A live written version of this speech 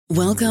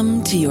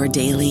Welcome to your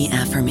daily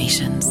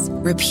affirmations.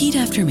 Repeat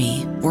after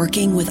me.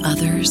 Working with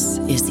others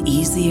is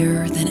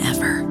easier than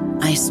ever.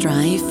 I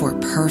strive for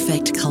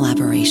perfect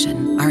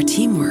collaboration. Our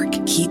teamwork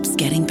keeps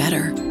getting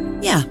better.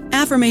 Yeah,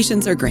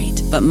 affirmations are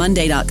great, but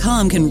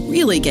Monday.com can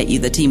really get you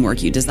the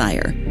teamwork you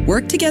desire.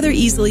 Work together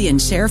easily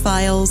and share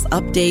files,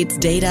 updates,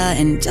 data,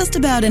 and just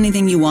about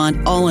anything you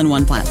want all in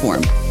one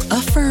platform.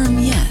 Affirm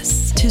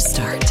yes to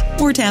start,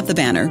 or tap the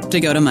banner to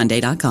go to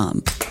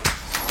Monday.com.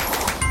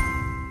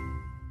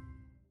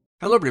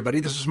 Hello, everybody.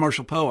 This is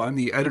Marshall Poe. I'm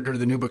the editor of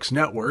the New Books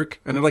Network,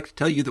 and I'd like to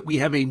tell you that we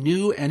have a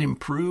new and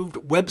improved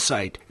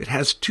website. It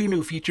has 2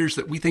 new features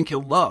that we think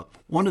you'll love.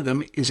 One of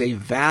them is a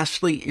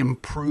vastly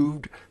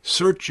improved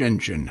search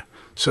engine,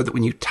 so that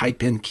when you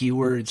type in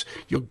keywords,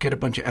 you'll get a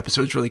bunch of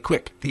episodes really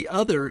quick. The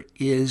other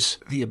is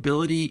the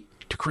ability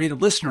to create a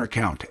listener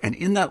account, and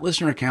in that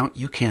listener account,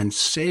 you can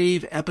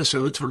save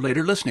episodes for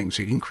later listening,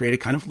 so you can create a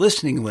kind of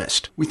listening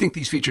list. We think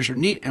these features are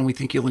neat, and we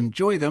think you'll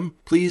enjoy them.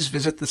 Please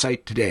visit the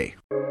site today.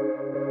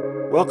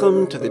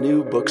 Welcome to the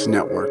New Books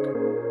Network.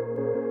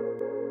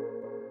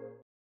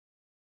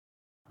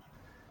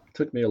 It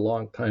took me a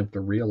long time to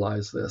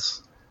realize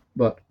this,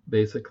 but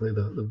basically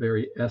the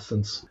very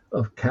essence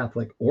of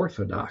Catholic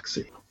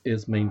orthodoxy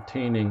is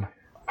maintaining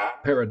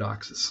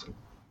paradoxes.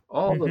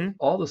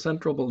 All the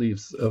central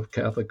beliefs of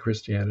Catholic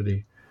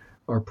Christianity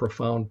are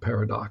profound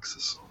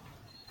paradoxes,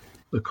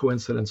 the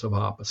coincidence of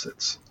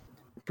opposites.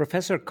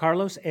 Professor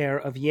Carlos Eyre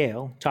of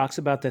Yale talks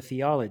about the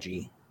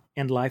theology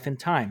and life and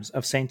times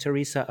of Saint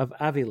Teresa of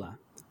Avila,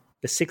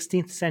 the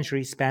 16th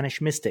century Spanish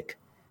mystic,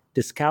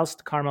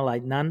 Discalced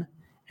Carmelite nun,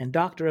 and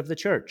doctor of the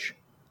Church,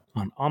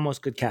 on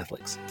Almost Good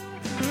Catholics.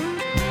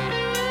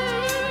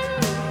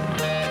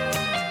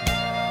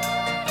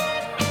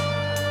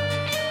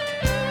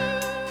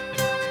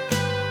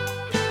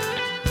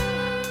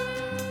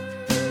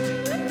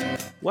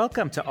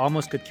 Welcome to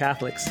Almost Good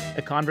Catholics,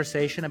 a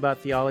conversation about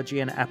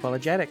theology and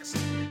apologetics.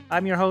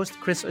 I'm your host,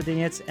 Chris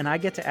Odinitz, and I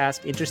get to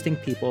ask interesting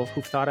people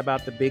who've thought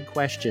about the big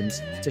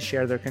questions to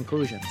share their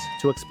conclusions,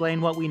 to explain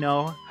what we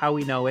know, how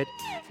we know it,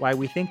 why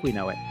we think we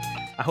know it.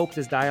 I hope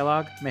this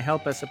dialogue may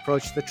help us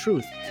approach the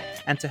truth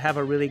and to have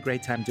a really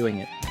great time doing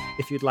it.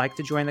 If you'd like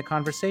to join the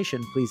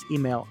conversation, please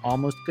email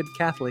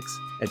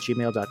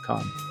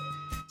almostgoodcatholics@gmail.com.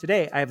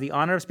 Today, I have the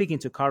honor of speaking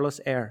to Carlos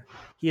Eyre.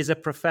 He is a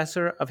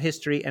professor of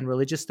history and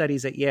religious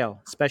studies at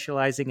Yale,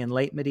 specializing in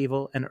late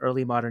medieval and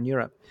early modern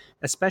Europe,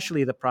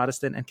 especially the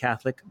Protestant and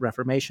Catholic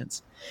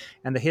Reformations,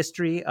 and the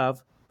history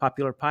of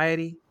popular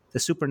piety, the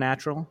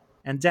supernatural,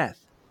 and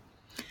death.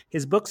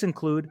 His books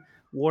include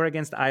War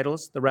Against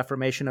Idols, The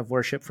Reformation of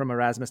Worship from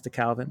Erasmus to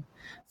Calvin,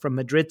 From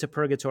Madrid to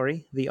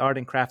Purgatory, The Art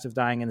and Craft of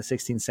Dying in the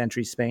 16th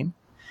Century Spain,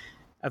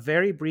 A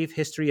Very Brief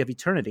History of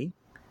Eternity,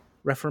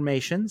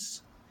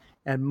 Reformations,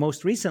 and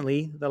most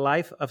recently, The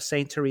Life of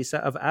Saint Teresa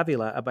of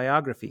Avila, a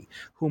biography,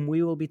 whom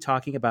we will be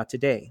talking about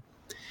today.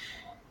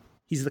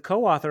 He's the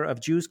co-author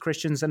of Jews,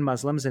 Christians, and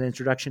Muslims, An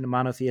Introduction to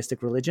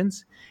Monotheistic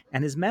Religions,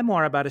 and his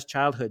memoir about his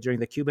childhood during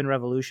the Cuban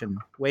Revolution,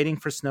 Waiting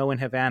for Snow in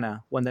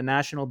Havana, won the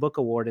National Book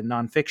Award in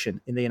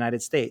Nonfiction in the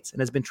United States and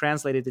has been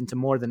translated into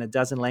more than a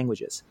dozen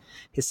languages.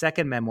 His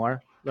second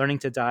memoir, Learning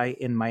to Die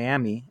in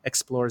Miami,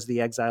 explores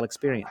the exile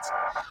experience.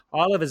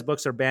 All of his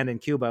books are banned in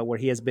Cuba, where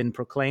he has been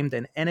proclaimed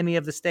an enemy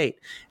of the state,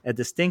 a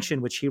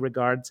distinction which he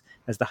regards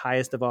as the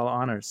highest of all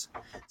honors.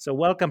 So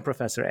welcome,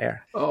 Professor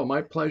Eyre. Oh,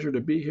 my pleasure to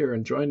be here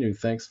and join you.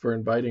 Thanks for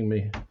inviting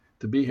me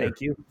to be here.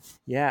 Thank you.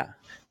 Yeah.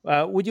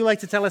 Would you like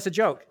to tell us a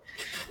joke?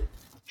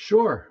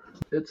 Sure.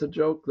 It's a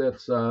joke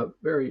that's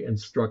very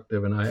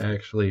instructive, and I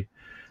actually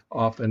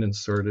often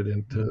insert it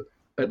into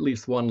at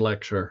least one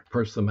lecture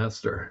per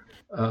semester.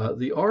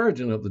 The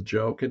origin of the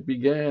joke, it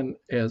began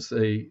as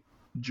a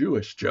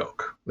Jewish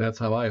joke. That's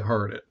how I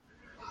heard it.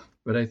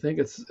 But I think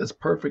it's a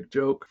perfect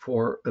joke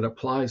it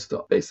applies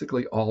to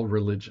basically all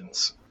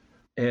religions.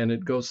 And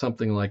it goes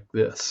something like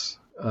this.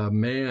 A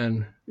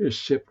man is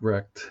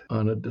shipwrecked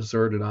on a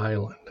deserted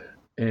island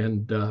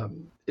and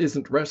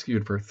isn't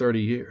rescued for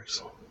 30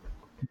 years.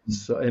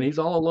 And he's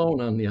all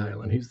alone on the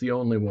island. He's the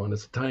only one.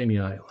 It's a tiny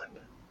island.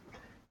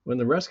 When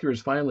the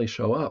rescuers finally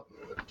show up,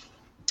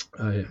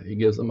 he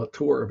gives them a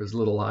tour of his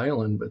little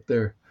island, but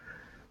they're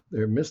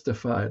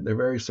mystified. They're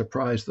very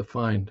surprised to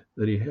find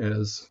that he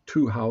has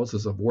 2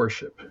 houses of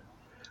worship,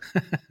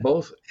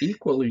 both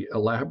equally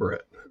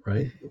elaborate,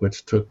 right?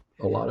 Which took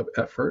a lot of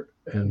effort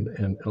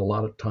and a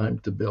lot of time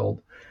to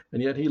build.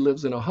 And yet he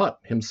lives in a hut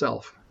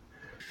himself.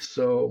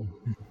 So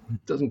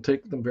it doesn't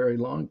take them very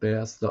long to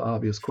ask the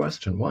obvious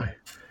question, why?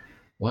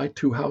 Why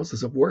 2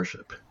 houses of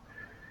worship?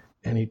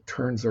 And he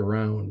turns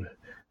around,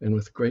 and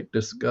with great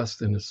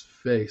disgust in his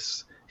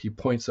face, he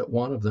points at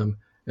one of them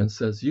and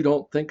says, "You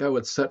don't think I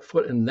would set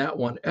foot in that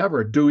one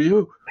ever, do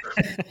you?"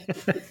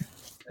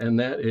 And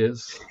that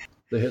is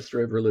the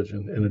history of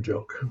religion in a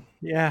joke.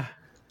 Yeah.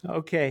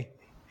 Okay.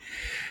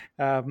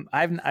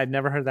 I've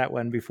never heard that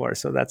one before,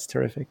 so that's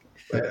terrific.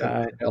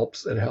 It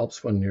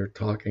helps when you're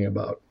talking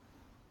about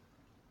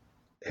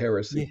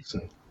heresies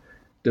and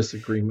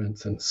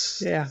disagreements and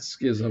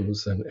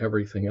schisms and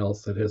everything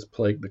else that has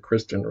plagued the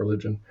Christian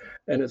religion,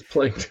 and it's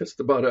plagued just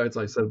about, as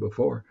I said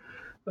before,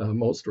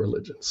 most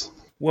religions.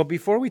 Well,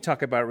 before we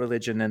talk about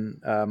religion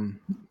in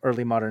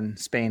early modern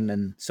Spain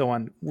and so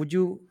on, would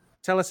you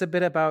tell us a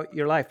bit about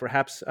your life,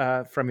 perhaps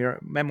from your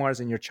memoirs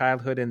and your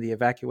childhood and the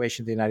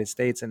evacuation of the United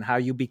States, and how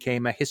you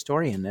became a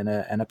historian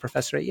and a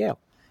professor at Yale?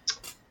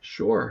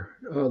 Sure.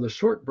 The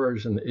short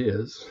version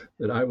is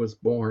that I was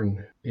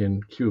born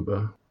in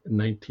Cuba in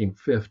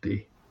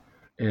 1950.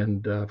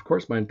 And of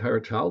course, my entire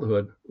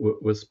childhood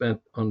was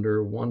spent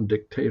under one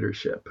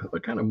dictatorship, a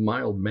kind of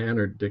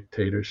mild-mannered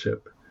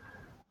dictatorship.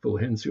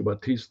 Fulgencio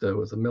Batista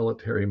was a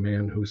military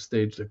man who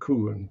staged a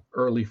coup in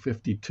early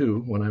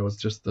 52 when I was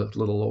just a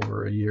little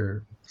over a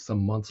year,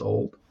 some months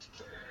old.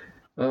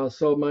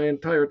 So my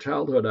entire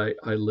childhood,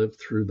 I lived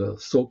through the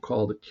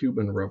so-called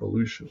Cuban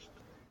Revolution.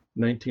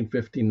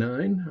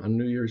 1959, on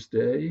New Year's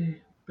Day,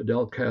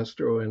 Fidel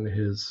Castro and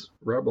his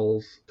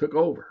rebels took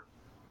over.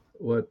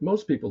 What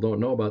most people don't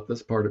know about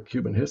this part of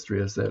Cuban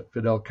history is that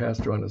Fidel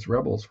Castro and his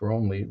rebels were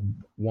only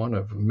one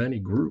of many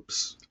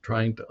groups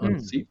trying to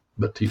unseat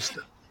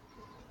Batista.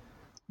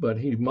 But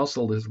he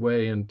muscled his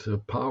way into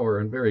power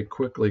and very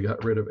quickly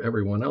got rid of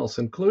everyone else,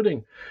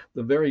 including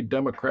the very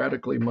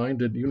democratically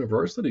minded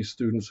university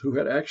students who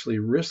had actually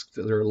risked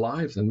their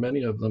lives, and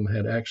many of them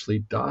had actually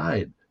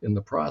died in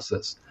the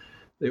process.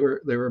 They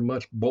were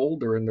much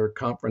bolder in their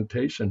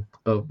confrontation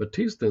of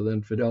Batista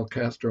than Fidel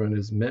Castro and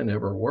his men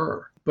ever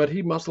were. But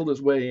he muscled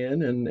his way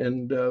in,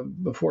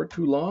 and before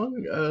too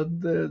long,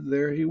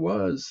 there he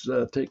was,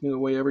 taking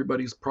away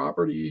everybody's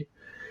property,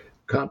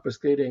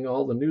 confiscating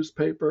all the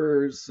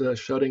newspapers,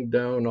 shutting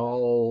down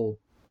all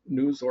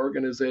news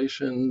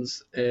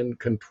organizations, and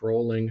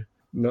controlling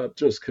not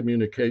just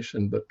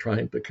communication, but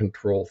trying to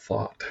control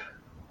thought.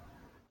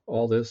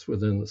 All this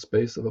within the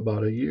space of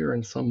about a year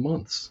and some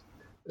months.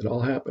 It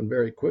all happened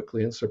very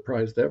quickly and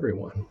surprised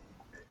everyone.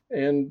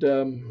 And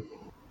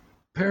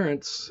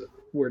parents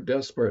were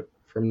desperate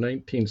from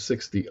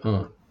 1960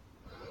 on.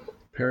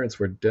 Parents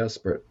were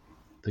desperate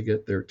to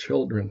get their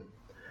children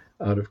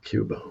out of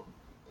Cuba,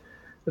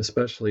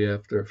 especially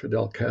after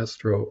Fidel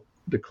Castro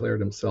declared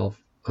himself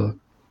a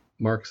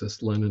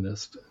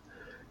Marxist-Leninist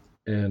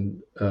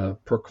and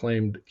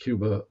proclaimed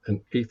Cuba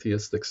an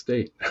atheistic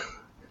state.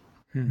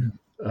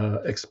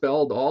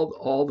 Expelled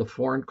all the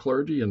foreign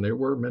clergy, and there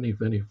were many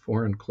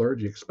foreign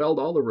clergy, expelled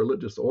all the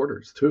religious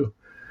orders too,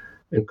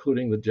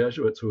 including the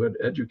Jesuits who had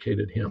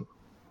educated him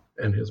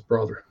and his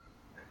brother.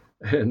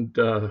 And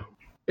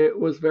it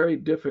was very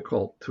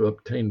difficult to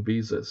obtain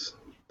visas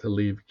to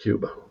leave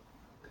Cuba.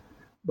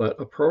 But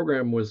a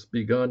program was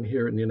begun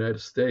here in the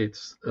United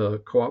States,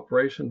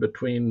 cooperation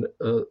between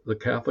the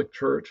Catholic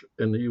Church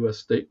and the U.S.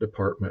 State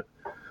Department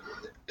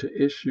to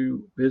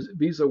issue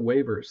visa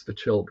waivers to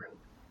children.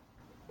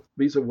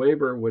 Visa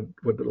waiver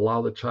would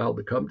allow the child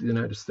to come to the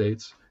United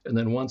States, and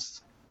then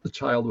once the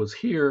child was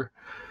here,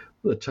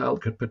 the child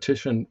could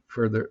petition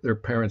for their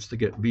parents to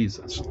get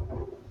visas.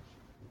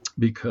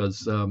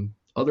 Because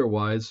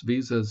otherwise,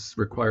 visas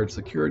required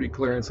security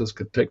clearances,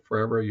 could take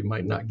forever, you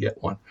might not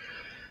get one.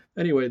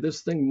 Anyway,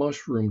 this thing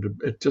mushroomed.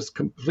 It just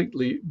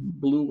completely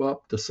blew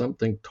up to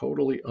something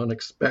totally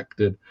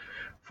unexpected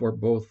for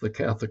both the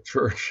Catholic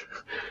Church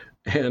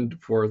and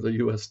for the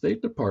U.S.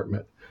 State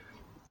Department.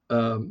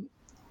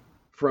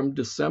 From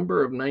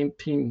December of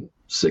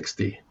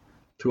 1960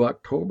 to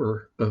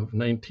October of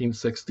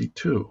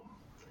 1962,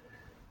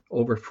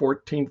 over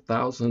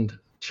 14,000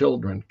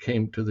 children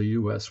came to the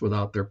U.S.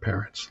 without their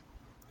parents.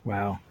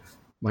 Wow.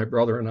 My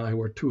brother and I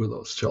were two of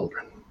those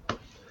children.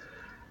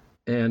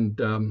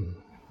 And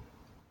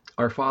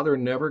our father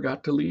never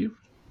got to leave.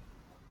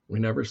 We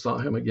never saw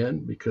him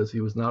again because he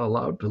was not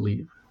allowed to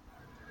leave.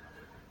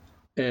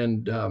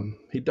 And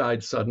he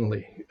died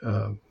suddenly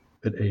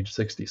at age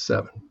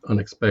 67,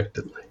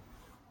 unexpectedly.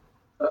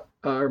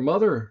 Our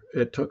mother,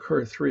 it took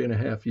her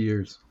 3.5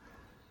 years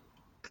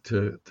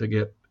to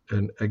get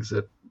an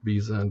exit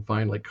visa and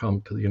finally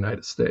come to the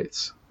United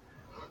States.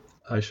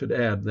 I should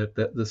add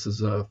that this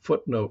is a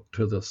footnote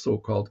to the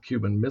so-called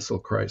Cuban Missile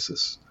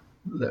Crisis.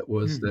 That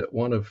was that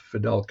one of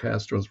Fidel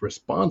Castro's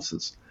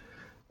responses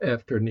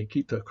after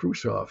Nikita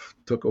Khrushchev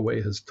took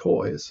away his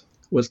toys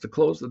was to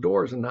close the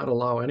doors and not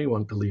allow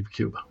anyone to leave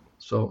Cuba.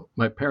 So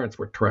my parents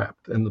were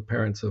trapped, and the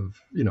parents of,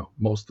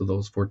 most of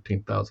those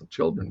 14,000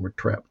 children were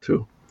trapped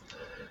too.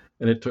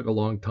 And it took a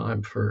long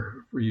time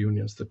for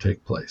reunions to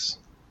take place.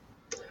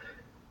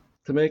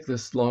 To make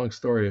this long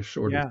story as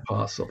short as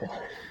possible,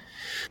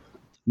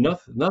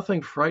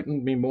 nothing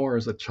frightened me more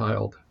as a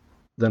child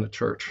than a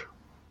church,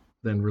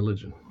 than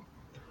religion,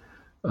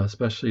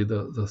 especially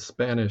the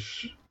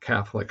Spanish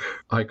Catholic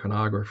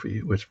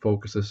iconography, which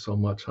focuses so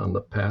much on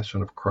the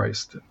Passion of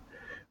Christ. I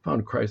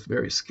found Christ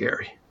very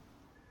scary,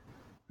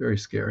 very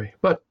scary.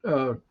 But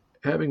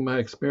having my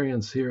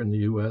experience here in the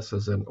U.S.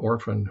 as an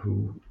orphan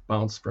who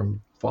bounced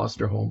from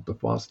foster home to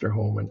foster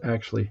home and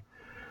actually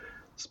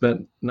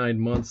spent 9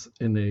 months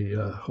in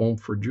a home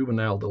for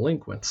juvenile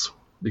delinquents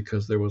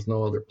because there was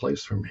no other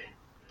place for me.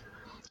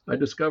 I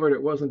discovered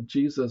it wasn't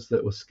Jesus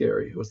that was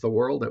scary. It was the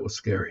world that was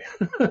scary.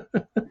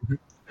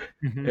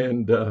 Mm-hmm.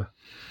 And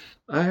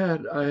I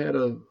had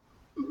a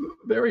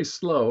very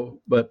slow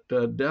but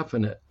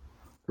definite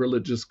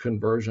religious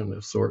conversion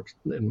of sorts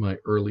in my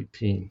early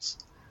teens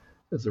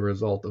as a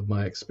result of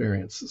my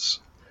experiences.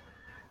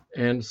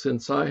 And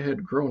since I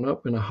had grown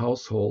up in a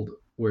household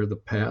where the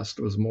past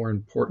was more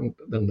important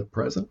than the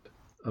present,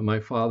 my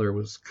father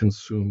was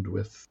consumed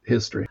with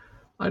history.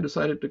 I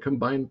decided to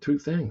combine two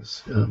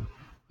things,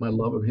 my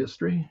love of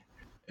history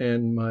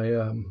and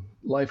my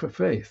life of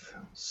faith.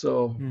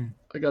 So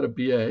I got a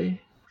BA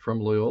from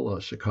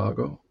Loyola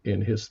Chicago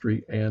in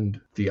history and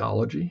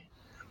theology,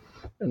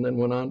 and then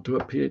went on to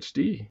a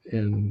PhD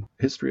in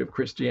history of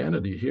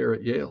Christianity here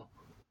at Yale.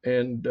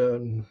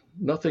 And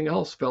nothing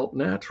else felt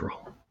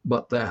natural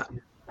but that.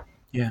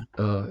 Yeah.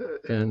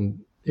 And,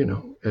 you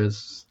know,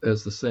 as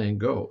the saying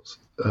goes,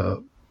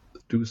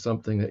 do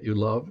something that you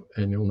love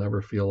and you'll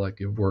never feel like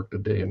you've worked a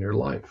day in your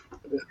life.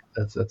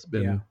 That's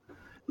been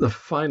the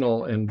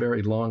final and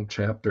very long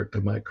chapter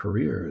to my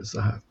career. Is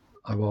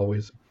I've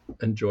always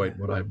enjoyed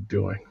what I'm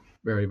doing,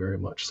 very, very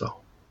much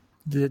so.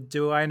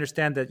 Do I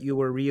understand that you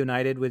were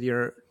reunited with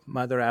your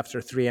mother after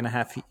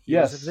 3.5 years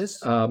Yes. of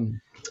this?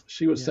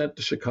 She was sent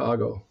to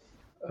Chicago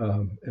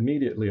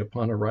immediately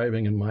upon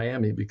arriving in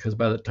Miami, because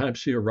by the time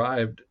she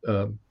arrived,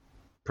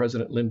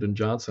 President Lyndon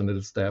Johnson had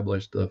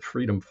established the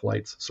freedom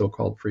flights,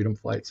 so-called freedom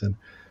flights, and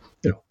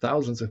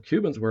thousands of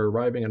Cubans were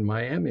arriving in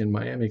Miami, and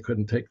Miami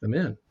couldn't take them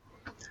in.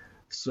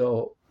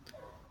 So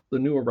the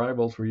new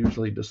arrivals were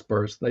usually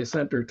dispersed. They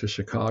sent her to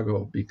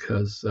Chicago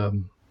because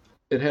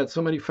it had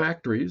so many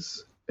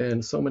factories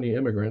and so many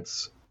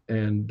immigrants,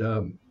 and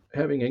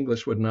having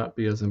English would not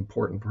be as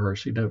important for her.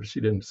 She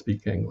didn't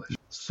speak English.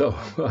 So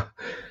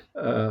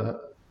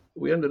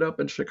we ended up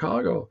in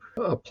Chicago,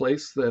 a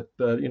place that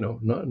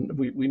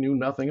we knew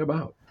nothing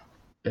about.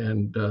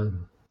 And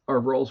our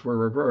roles were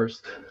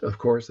reversed, of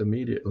course,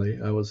 immediately.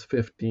 I was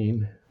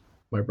 15.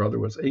 My brother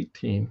was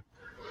 18.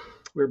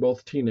 We were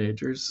both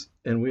teenagers,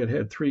 and we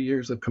had 3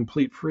 years of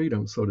complete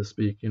freedom, so to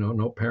speak,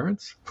 no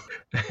parents.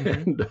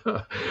 And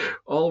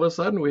all of a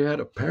sudden we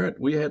had a parent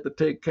we had to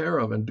take care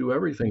of and do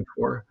everything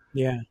for.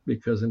 Yeah.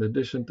 Because in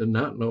addition to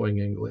not knowing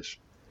English,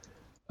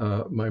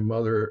 my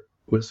mother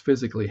was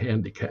physically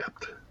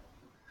handicapped.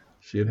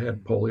 She had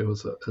had polio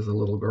as a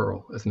little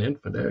girl, as an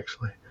infant,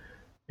 actually.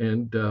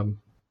 And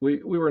we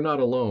were not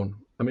alone.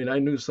 I mean, I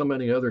knew so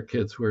many other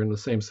kids who were in the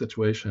same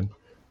situation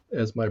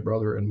as my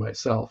brother and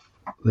myself,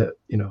 that,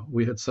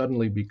 we had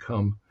suddenly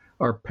become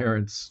our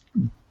parents'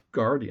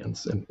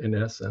 guardians in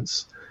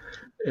essence.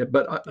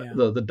 But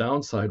the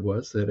downside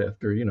was that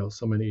after,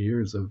 so many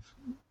years of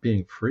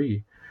being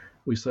free,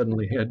 we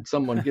suddenly had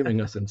someone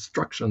giving us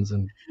instructions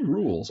and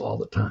rules all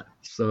the time.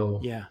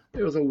 So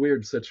it was a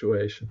weird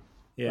situation.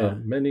 Yeah.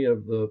 Many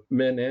of the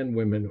men and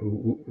women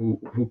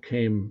who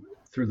came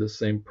through the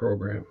same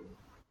program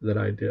that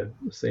I did,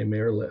 the same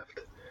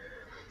airlift,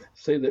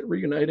 say that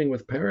reuniting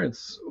with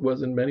parents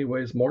was in many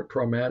ways more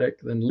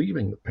traumatic than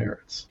leaving the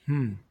parents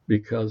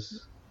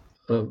because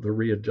of the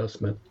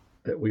readjustment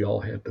that we all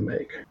had to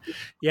make.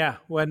 Yeah,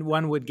 when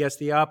one would guess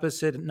the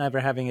opposite, never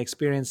having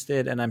experienced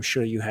it, and I'm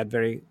sure you had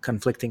very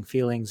conflicting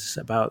feelings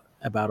about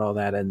all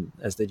that, and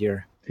as did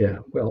your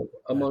well,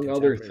 among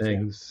other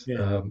things, this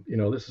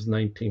is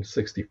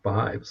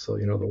 1965, so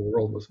the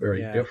world was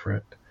very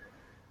different.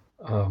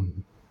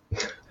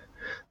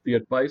 The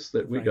advice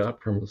that we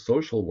got from a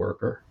social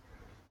worker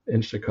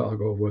in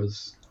Chicago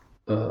was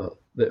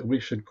that we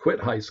should quit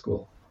high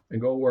school and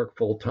go work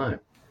full time.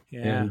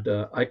 Yeah. And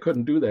I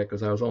couldn't do that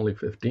because I was only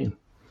 15.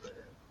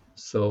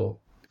 So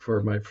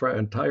for my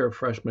entire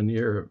freshman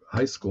year of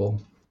high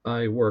school,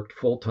 I worked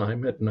full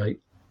time at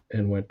night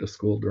and went to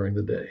school during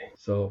the day.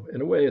 So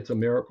in a way, it's a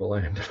miracle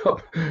I ended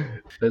up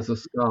as a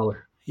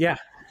scholar. Yeah.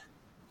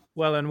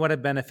 Well, and what a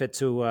benefit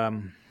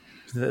to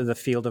the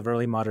field of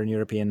early modern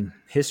European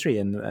history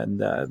and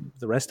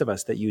the rest of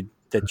us that you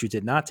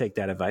did not take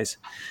that advice.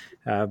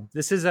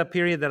 This is a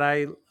period that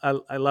I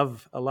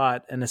love a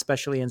lot, and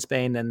especially in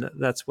Spain, and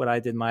that's what I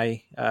did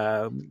my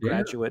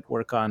graduate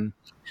work on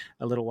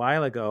a little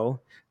while ago.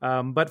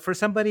 But for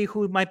somebody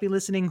who might be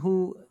listening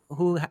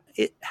who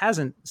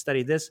hasn't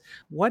studied this,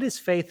 what is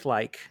faith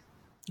like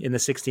in the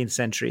 16th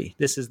century?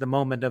 This is the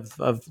moment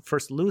of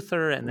first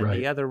Luther, and then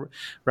the other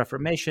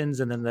Reformations,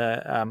 and then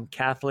the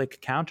Catholic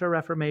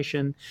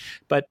Counter-Reformation.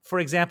 But for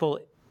example,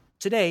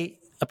 today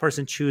a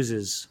person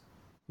chooses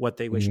what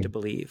they wish to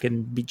believe,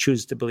 can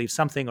choose to believe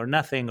something or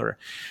nothing, or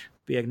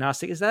be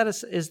agnostic. Is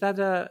that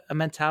a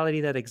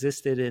mentality that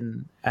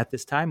existed at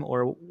this time,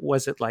 or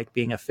was it like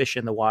being a fish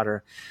in the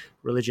water?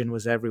 Religion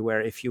was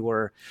everywhere. If you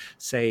were,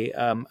 say,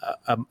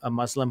 a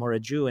Muslim or a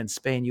Jew in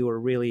Spain, you were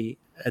really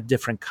a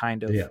different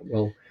kind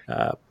of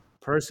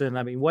person.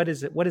 I mean, what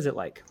is it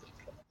like?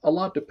 A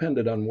lot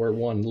depended on where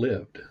one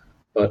lived,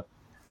 but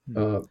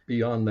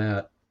beyond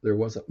that, there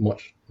wasn't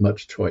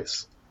much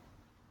choice.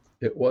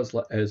 It was,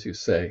 as you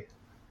say,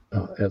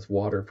 as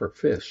water for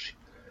fish.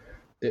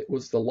 It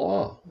was the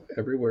law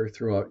everywhere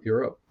throughout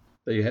Europe.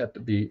 They had to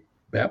be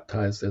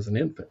baptized as an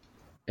infant.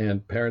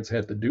 And parents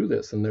had to do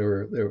this, and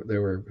there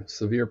were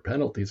severe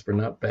penalties for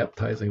not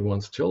baptizing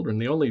one's children.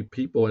 The only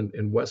people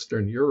in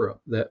Western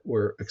Europe that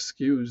were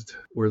excused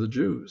were the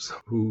Jews,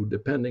 who,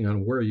 depending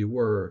on where you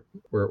were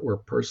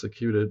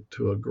persecuted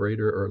to a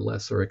greater or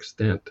lesser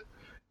extent.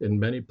 In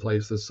many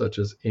places, such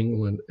as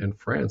England and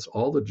France,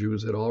 all the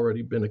Jews had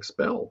already been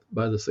expelled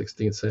by the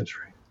 16th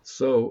century.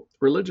 So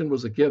religion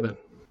was a given,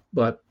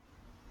 but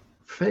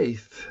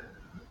faith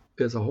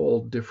is a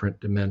whole different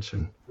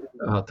dimension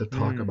to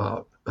talk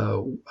about.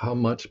 How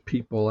much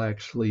people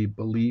actually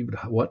believed,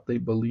 what they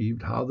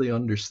believed, how they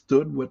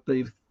understood what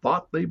they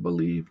thought they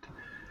believed,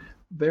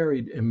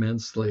 varied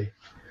immensely.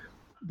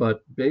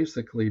 But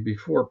basically,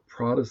 before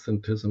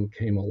Protestantism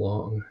came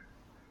along,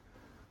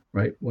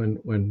 right,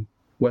 when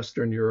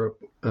Western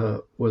Europe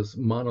was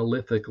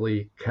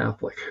monolithically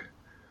Catholic,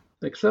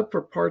 except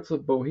for parts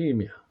of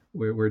Bohemia,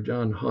 where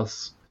John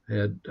Huss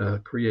had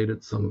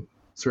created some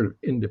sort of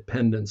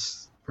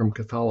independence from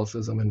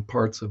Catholicism in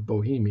parts of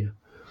Bohemia.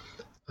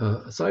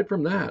 Aside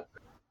from that,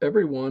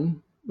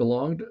 everyone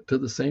belonged to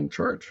the same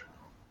church.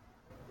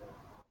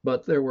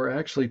 But there were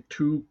actually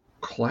two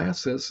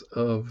classes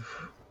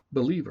of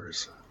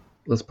believers.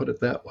 Let's put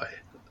it that way.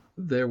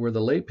 There were the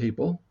lay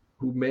people,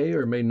 who may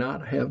or may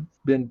not have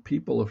been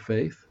people of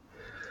faith.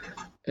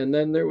 And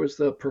then there was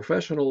the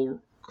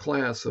professional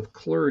class of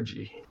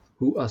clergy,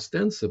 who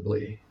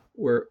ostensibly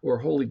were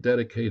wholly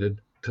dedicated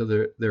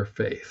to their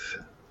faith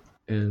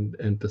and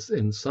to,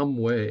 in some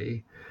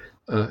way,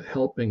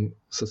 helping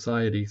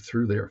society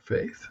through their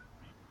faith.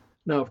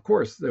 Now, of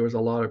course, there was a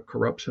lot of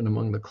corruption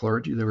among the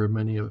clergy. There were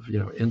many of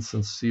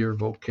insincere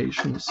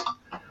vocations,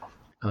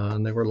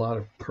 and there were a lot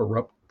of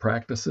corrupt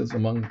practices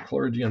among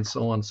clergy and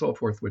so on and so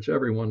forth, which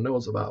everyone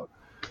knows about.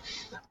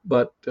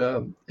 But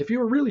if you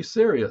were really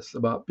serious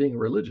about being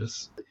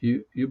religious,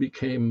 you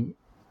became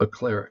a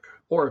cleric.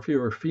 Or if you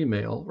were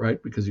female,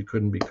 right, because you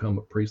couldn't become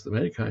a priest of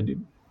any kind,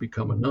 you'd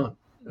become a nun.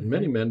 And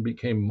many men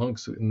became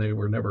monks, and they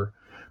were never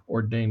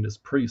ordained as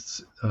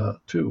priests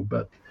too.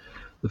 But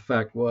the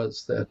fact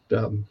was that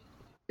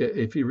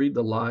if you read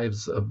the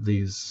lives of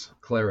these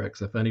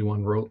clerics, if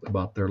anyone wrote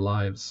about their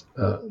lives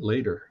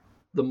later,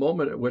 the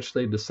moment at which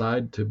they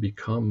decide to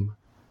become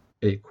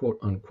a quote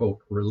unquote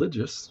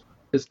religious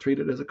is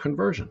treated as a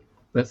conversion.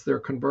 That's their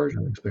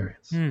conversion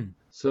experience.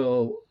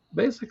 So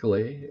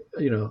basically,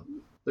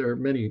 there are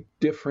many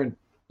different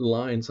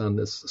lines on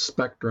this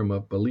spectrum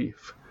of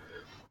belief.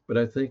 But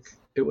I think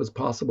it was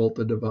possible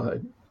to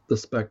divide the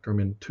spectrum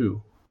in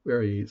two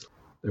very easily.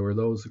 There were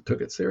those who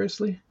took it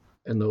seriously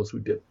and those who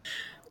didn't.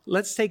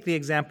 Let's take the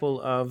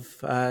example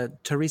of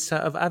Teresa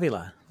of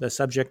Avila, the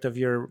subject of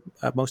your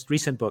most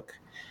recent book.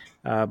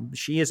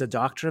 She is a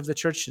doctor of the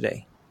church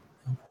today.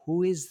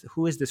 Who is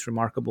this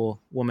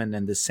remarkable woman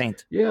and this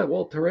saint? Yeah,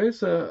 well,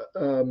 Teresa,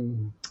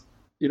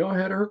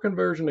 had her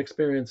conversion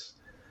experience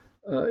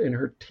in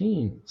her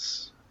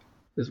teens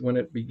is when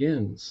it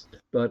begins.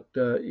 But,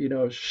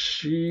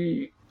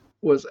 she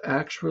was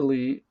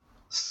actually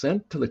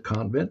sent to the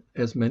convent,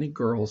 as many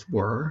girls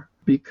were,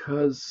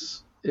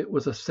 because it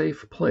was a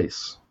safe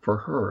place for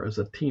her as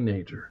a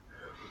teenager.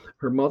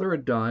 Her mother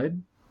had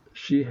died.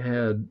 She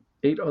had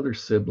 8 other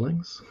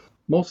siblings,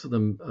 most of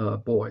them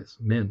boys,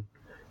 men.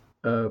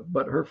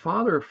 But her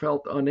father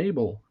felt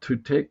unable to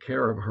take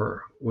care of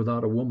her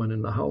without a woman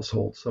in the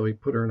household, so he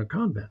put her in a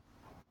convent.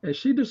 And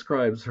she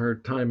describes her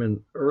time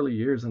in early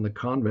years in the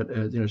convent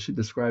as, she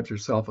describes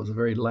herself as a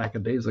very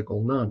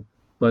lackadaisical nun.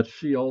 But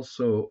she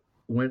also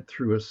went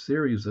through a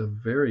series of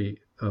very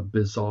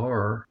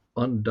bizarre,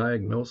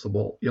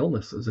 undiagnosable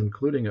illnesses,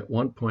 including at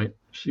one point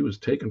she was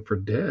taken for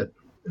dead.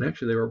 And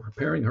actually they were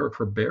preparing her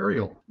for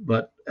burial.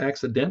 But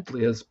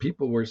accidentally, as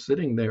people were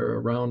sitting there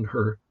around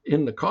her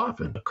in the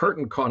coffin, a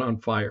curtain caught on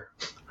fire.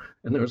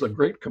 And there was a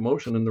great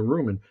commotion in the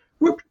room. And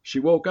whoop,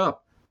 she woke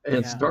up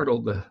and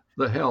startled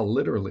the hell,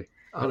 literally,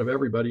 out of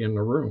everybody in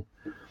the room.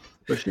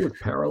 But she was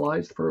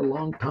paralyzed for a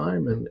long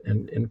time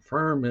and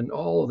infirm, and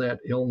all of that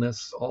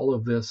illness, all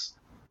of this,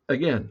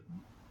 again,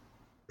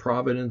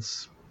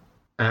 providence,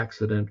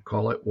 accident,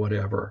 call it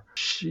whatever.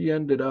 She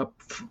ended up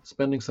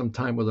spending some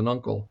time with an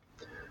uncle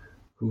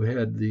who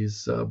had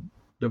these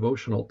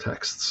devotional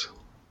texts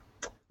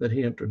that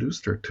he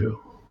introduced her to.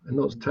 And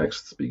those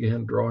texts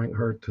began drawing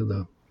her to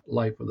the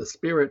life of the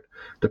Spirit,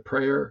 to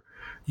prayer,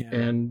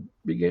 and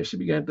she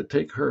began to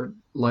take her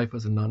life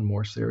as a nun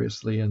more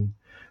seriously. And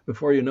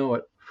before you know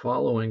it,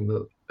 following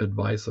the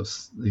advice of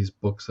these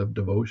books of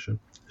devotion,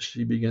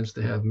 she begins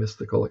to have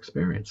mystical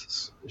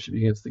experiences. She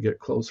begins to get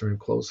closer and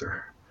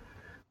closer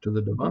to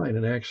the divine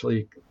and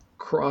actually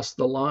cross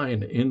the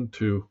line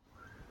into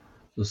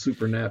the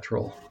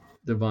supernatural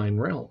divine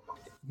realm.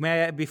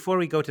 Before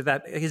we go to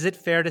that, is it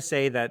fair to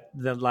say that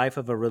the life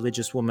of a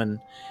religious woman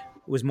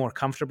was more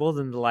comfortable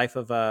than the life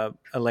of a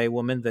lay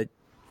woman? That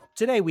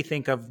today we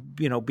think of,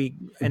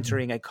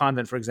 entering a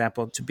convent, for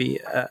example, to be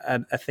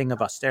a thing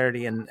of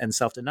austerity and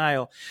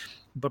self-denial.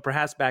 But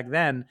perhaps back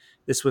then,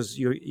 this was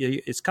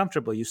it's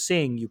comfortable. You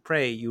sing, you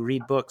pray, you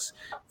read books,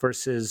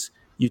 versus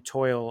you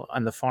toil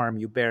on the farm,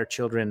 you bear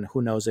children.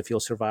 Who knows if you'll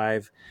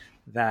survive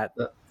that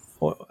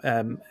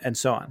and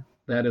so on.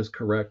 That is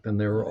correct. And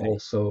there were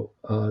also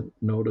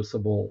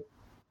noticeable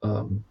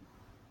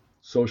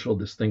social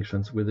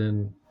distinctions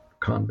within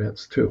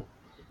convents too.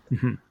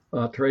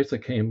 Mm-hmm. Teresa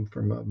came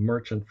from a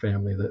merchant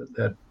family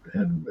that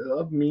had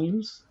of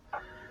means.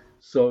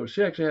 So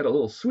she actually had a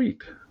little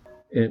suite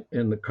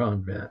in the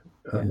convent,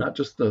 not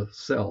just the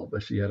cell,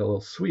 but she had a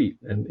little suite.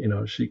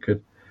 And, she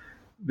could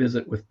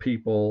visit with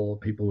people.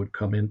 People would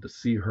come in to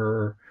see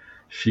her.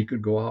 She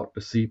could go out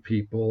to see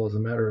people. As a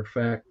matter of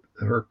fact,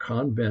 her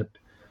convent,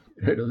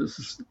 this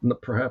is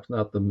perhaps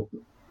not the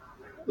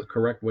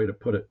correct way to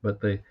put it,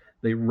 but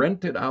they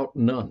rented out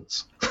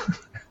nuns.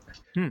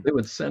 They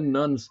would send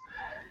nuns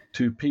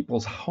to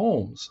people's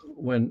homes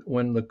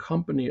when the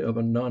company of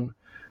a nun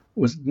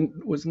was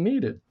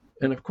needed.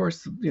 And of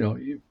course,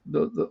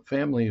 the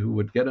family who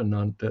would get a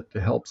nun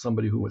to help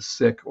somebody who was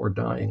sick or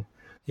dying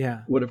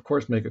would, of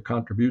course, make a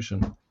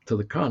contribution to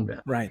the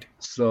convent. Right.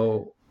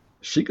 So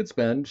she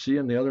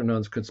and the other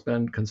nuns could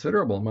spend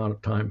considerable amount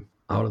of time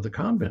out of the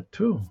convent,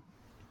 too.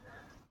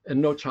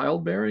 And no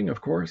childbearing,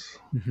 of course.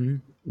 Mm-hmm.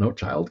 No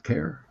child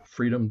care.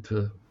 Freedom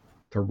to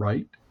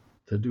write,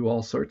 to do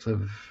all sorts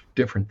of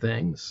different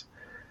things.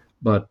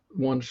 But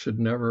one should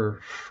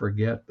never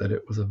forget that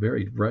it was a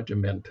very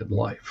regimented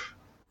life.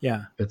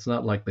 Yeah. It's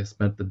not like they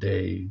spent the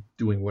day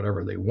doing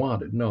whatever they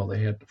wanted. No,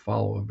 they had to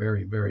follow a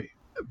very, very,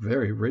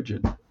 very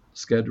rigid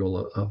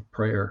schedule of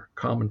prayer,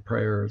 common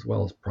prayer as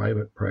well as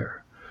private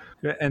prayer.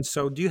 And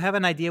so do you have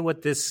an idea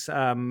what this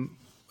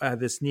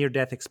this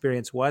near-death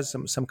experience was?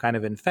 Some kind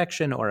of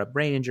infection or a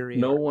brain injury?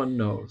 No one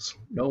knows.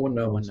 No one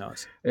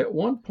knows. At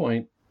one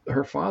point,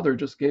 her father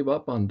just gave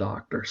up on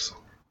doctors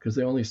because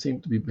they only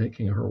seemed to be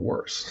making her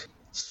worse.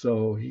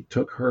 So he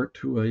took her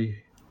to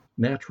a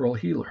natural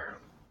healer.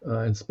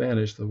 In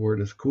Spanish, the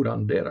word is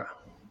curandera.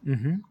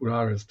 Mm-hmm.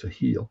 Curar is to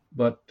heal.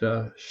 But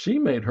she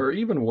made her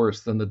even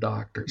worse than the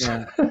doctors.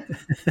 Yeah.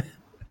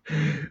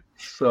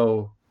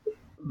 So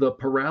the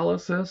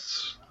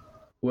paralysis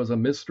was a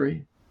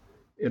mystery.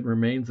 It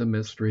remains a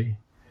mystery.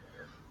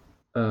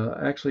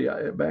 Actually,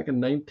 back in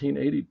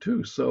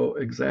 1982, so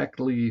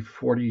exactly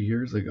 40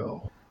 years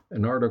ago,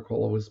 an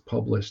article was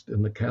published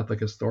in the Catholic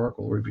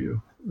Historical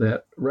Review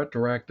that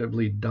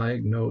retroactively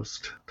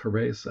diagnosed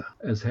Teresa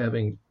as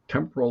having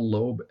temporal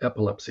lobe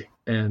epilepsy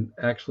and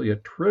actually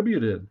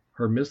attributed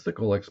her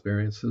mystical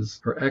experiences,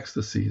 her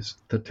ecstasies,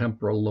 to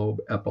temporal lobe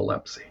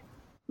epilepsy.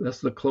 That's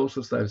the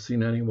closest I've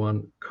seen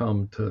anyone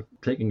come to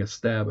taking a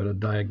stab at a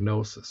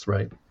diagnosis,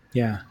 right?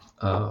 Yeah.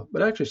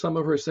 But actually, some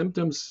of her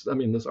symptoms,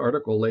 this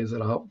article lays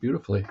it out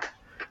beautifully.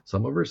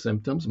 Some of her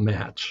symptoms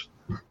match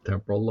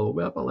temporal lobe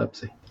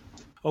epilepsy.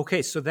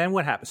 Okay, so then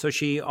what happens? So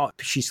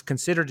she's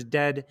considered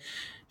dead.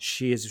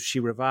 She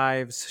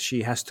revives.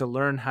 She has to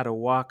learn how to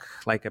walk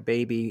like a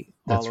baby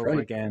all over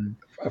again.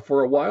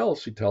 For a while,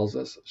 she tells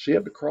us, she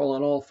had to crawl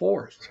on all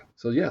fours.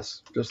 So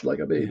yes, just like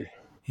a baby.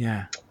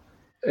 Yeah.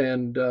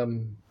 And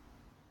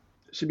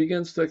she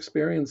begins to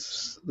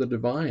experience the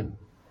divine.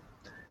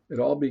 It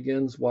all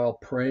begins while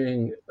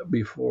praying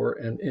before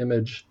an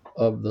image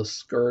of the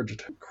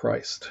scourged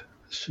Christ.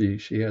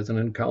 She has an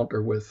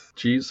encounter with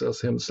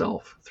Jesus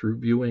himself through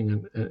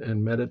viewing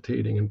and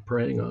meditating and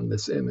praying on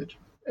this image.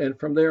 And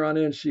from there on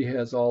in, she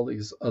has all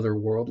these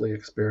otherworldly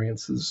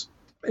experiences.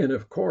 And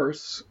of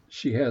course,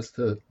 she has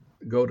to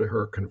go to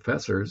her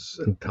confessors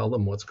and tell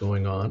them what's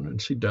going on,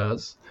 and she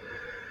does.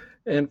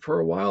 And for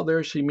a while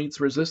there, she meets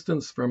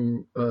resistance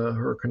from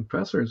her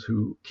confessors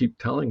who keep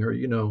telling her,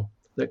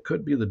 that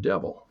could be the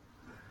devil.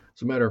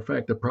 As a matter of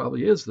fact, it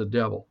probably is the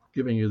devil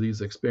giving you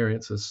these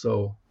experiences.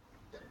 So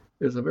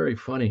there's a very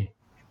funny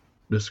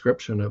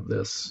description of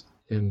this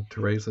in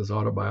Teresa's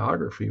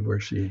autobiography where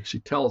she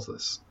tells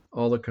us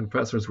all the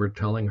confessors were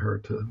telling her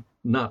to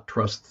not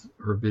trust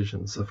her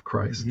visions of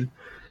Christ.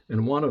 Mm-hmm.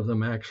 And one of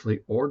them actually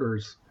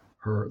orders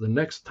her, the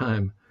next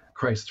time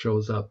Christ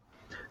shows up,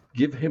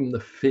 give him the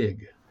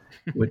fig,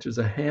 which is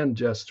a hand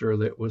gesture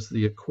that was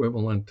the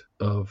equivalent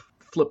of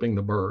flipping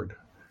the bird.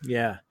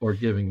 Yeah. Or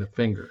giving the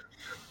finger.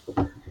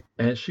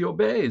 And she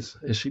obeys,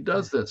 and she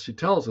does this. She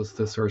tells us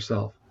this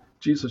herself.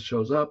 Jesus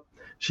shows up,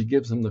 she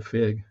gives him the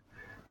fig,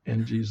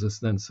 and Jesus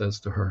then says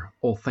to her,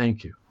 "Oh,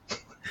 thank you.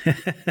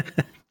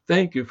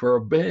 Thank you for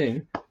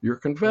obeying your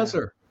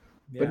confessor.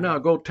 Yeah. But now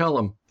go tell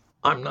him,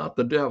 I'm not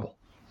the devil."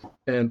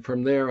 And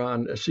from there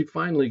on, she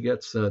finally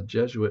gets a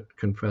Jesuit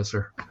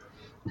confessor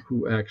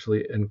who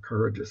actually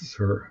encourages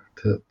her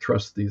to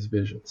trust these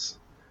visions.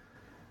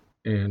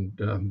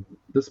 And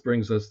this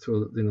brings us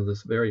to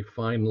this very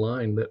fine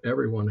line that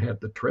everyone had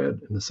to tread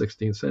in the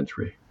 16th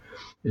century.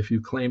 If you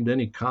claimed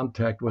any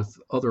contact with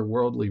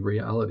otherworldly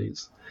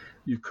realities,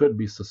 you could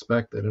be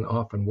suspected, and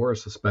often were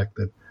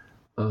suspected,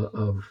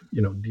 of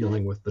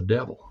dealing with the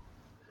devil.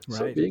 Right.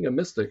 So being a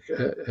mystic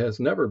has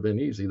never been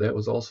easy. That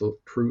was also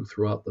true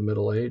throughout the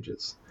Middle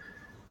Ages.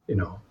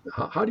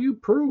 How do you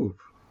prove?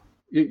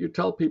 You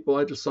tell people,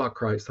 I just saw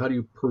Christ. How do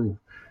you prove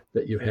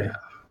that you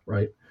have,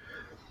 right?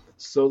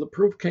 So the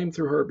proof came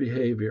through her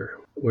behavior,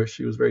 where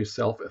she was very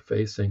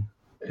self-effacing,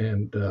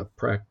 and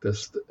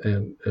practiced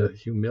and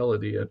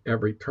humility at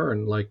every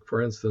turn. Like,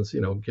 for instance,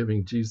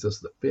 giving Jesus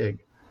the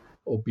fig.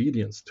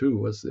 Obedience, too,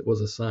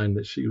 was a sign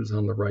that she was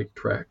on the right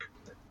track.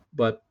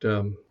 But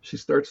she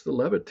starts to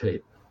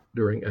levitate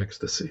during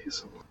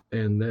ecstasies.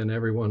 And then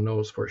everyone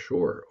knows for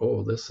sure,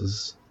 oh, this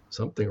is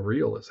something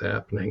real is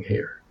happening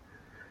here.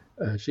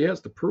 She has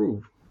to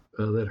prove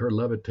that her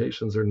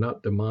levitations are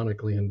not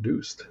demonically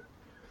induced.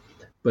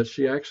 But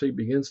she actually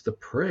begins to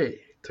pray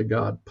to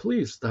God,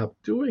 please stop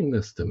doing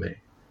this to me.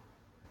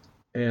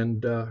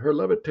 And her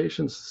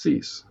levitations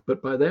cease.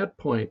 But by that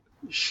point,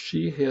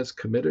 she has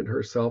committed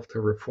herself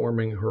to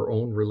reforming her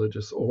own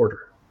religious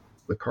order,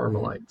 the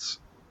Carmelites,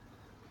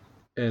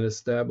 and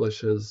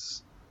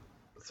establishes.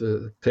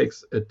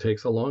 It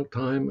takes a long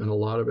time and a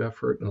lot of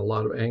effort and a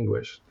lot of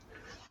anguish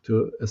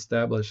to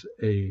establish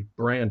a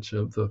branch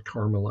of the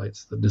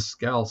Carmelites, the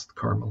discalced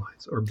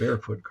Carmelites or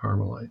barefoot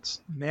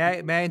Carmelites.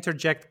 May I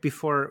interject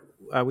before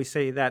we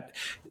say that?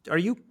 Are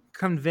you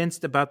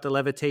convinced about the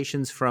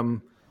levitations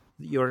from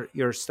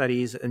your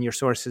studies and your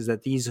sources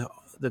that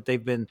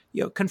they've been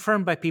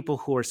confirmed by people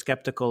who are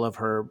skeptical of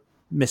her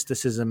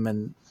mysticism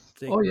and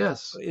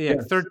yes.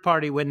 Third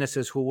party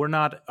witnesses who were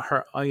not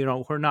her,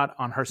 who are not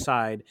on her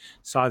side,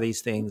 saw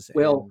these things?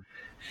 Well,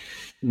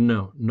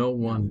 no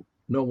one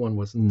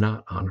was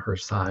not on her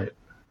side.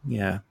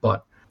 Yeah,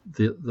 but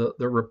the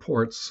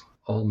reports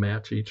all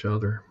match each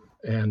other,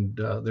 and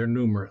they're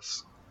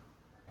numerous.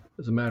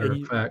 As a matter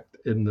of fact,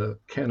 in the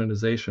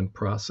canonization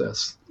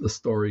process, the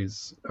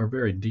stories are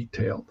very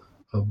detailed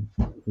of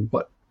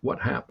what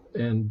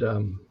happened.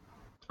 And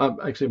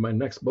actually, my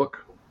next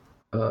book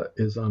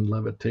is on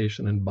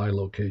levitation and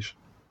bilocation.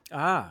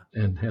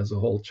 And has a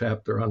whole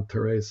chapter on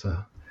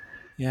Teresa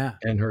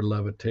and her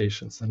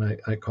levitations. And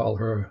I call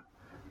her a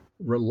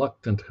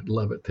reluctant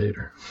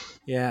levitator.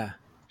 Yeah.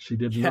 She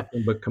did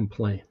nothing but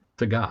complain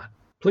to God.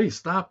 Please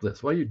stop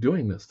this. Why are you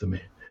doing this to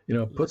me?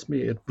 It puts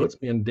me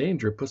in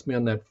danger. It puts me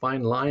on that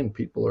fine line.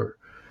 People are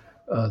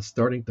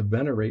starting to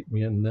venerate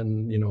me, and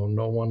then,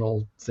 no one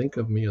will think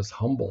of me as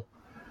humble.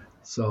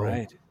 So,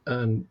 right.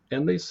 And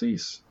they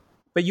cease.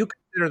 But you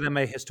consider them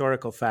a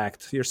historical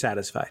fact. You're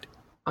satisfied.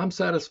 I'm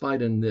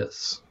satisfied in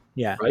this.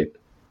 Yeah. Right?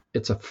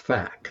 It's a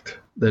fact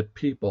that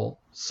people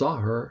saw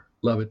her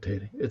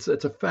levitating. It's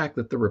a fact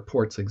that the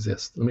reports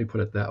exist. Let me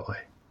put it that way.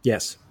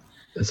 Yes.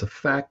 It's a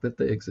fact that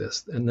they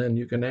exist. And then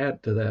you can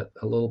add to that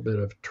a little bit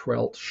of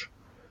Troeltsch,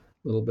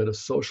 a little bit of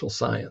social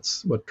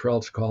science, what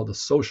Troeltsch called a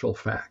social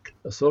fact.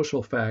 A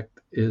social fact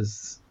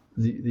is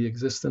the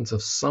existence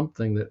of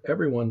something that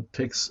everyone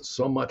takes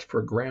so much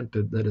for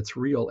granted that it's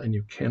real and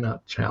you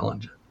cannot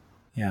challenge it.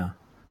 Yeah.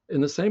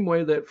 In the same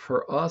way that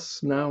for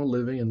us now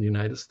living in the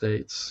United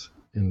States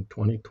in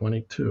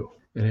 2022,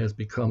 it has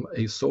become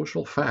a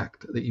social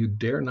fact that you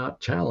dare not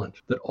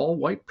challenge, that all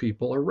white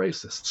people are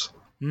racists.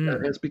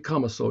 That has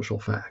become a social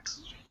fact.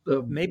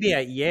 Maybe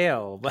at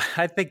Yale, but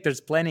I think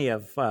there's plenty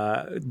of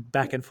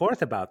back and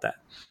forth about that.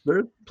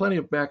 There's plenty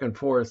of back and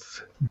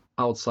forth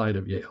outside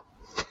of Yale.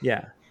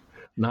 Yeah.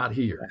 Not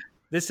here.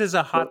 This is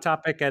a hot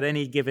topic at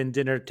any given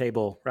dinner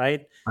table,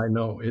 right? I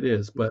know it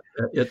is, but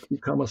it's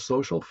become a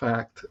social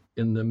fact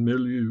in the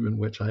milieu in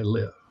which I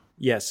live.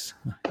 Yes.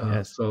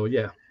 Yes. So,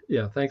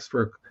 thanks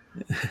for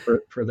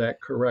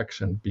that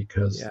correction,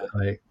 because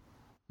I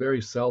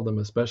very seldom,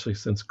 especially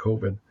since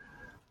COVID,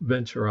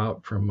 venture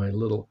out from my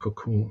little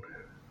cocoon.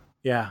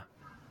 Yeah.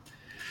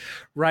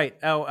 Right.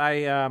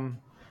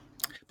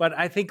 But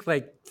I think,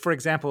 like, for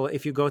example,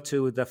 if you go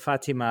to the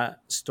Fatima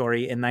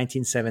story in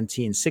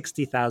 1917,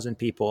 60,000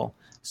 people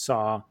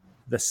saw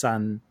the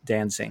sun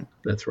dancing.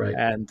 That's right.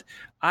 And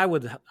I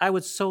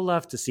would so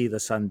love to see the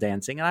sun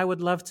dancing, and I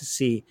would love to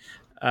see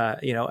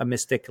a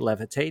mystic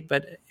levitate,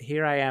 but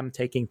here I am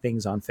taking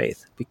things on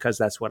faith because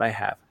that's what I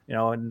have,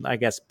 and I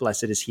guess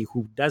blessed is he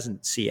who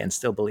doesn't see and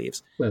still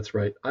believes. That's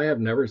right. I have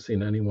never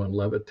seen anyone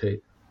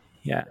levitate.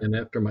 Yeah. And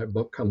after my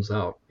book comes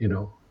out,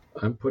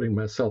 I'm putting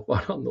myself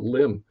out on the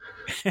limb,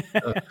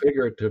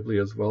 figuratively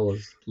as well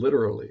as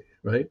literally,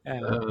 right?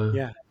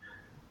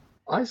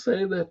 I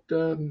say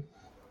that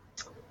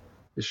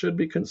it should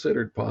be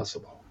considered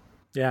possible.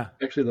 Yeah.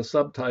 Actually, the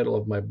subtitle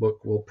of my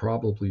book will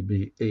probably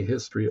be A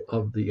History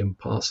of the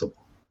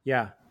Impossible.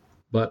 Yeah.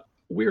 But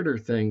weirder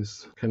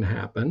things can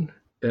happen,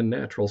 and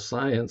natural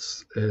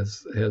science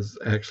has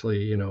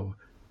actually,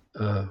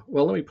 well,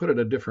 let me put it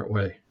a different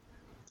way.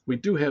 We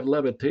do have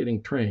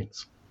levitating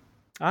trains.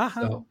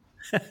 So,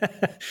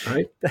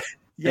 right?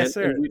 Yes,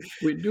 sir. And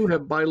we do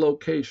have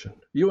bilocation.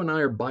 You and I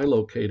are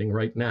bilocating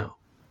right now.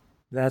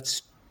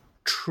 That's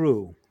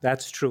true.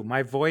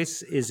 My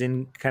voice is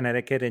in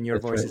Connecticut, and your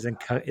voice is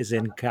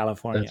in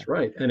California. That's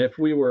right. And if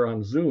we were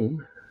on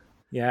Zoom,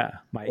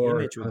 my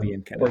image would be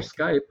in Connecticut.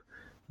 Or Skype,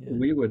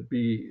 we would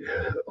be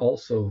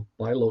also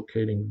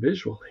bilocating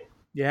visually.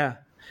 Yeah.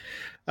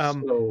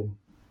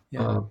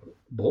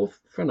 Both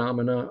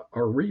phenomena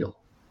are real,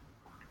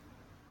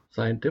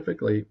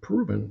 scientifically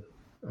proven.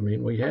 I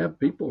mean, we have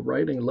people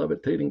riding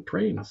levitating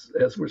trains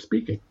as we're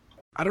speaking.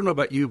 I don't know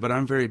about you, but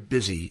I'm very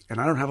busy and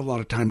I don't have a lot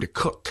of time to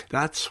cook.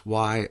 That's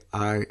why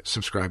I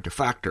subscribe to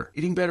Factor.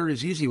 Eating better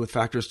is easy with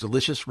Factor's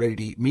delicious,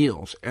 ready-to-eat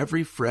meals.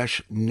 Every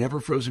fresh,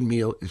 never frozen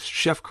meal is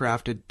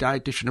chef-crafted,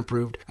 dietitian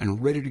approved,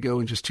 and ready to go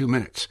in just 2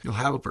 minutes. You'll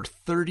have over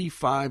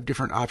 35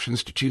 different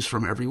options to choose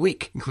from every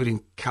week,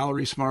 including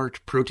Calorie Smart,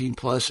 Protein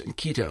Plus, and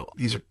Keto.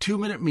 These are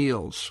 2-minute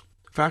meals.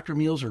 Factor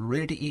meals are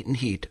ready to eat and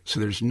heat,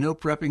 so there's no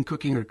prepping,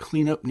 cooking, or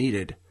cleanup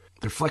needed.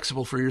 They're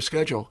flexible for your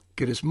schedule.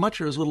 Get as much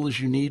or as little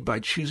as you need by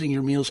choosing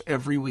your meals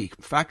every week.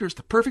 Factor is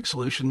the perfect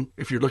solution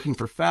if you're looking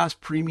for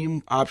fast,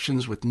 premium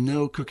options with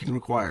no cooking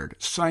required.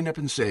 Sign up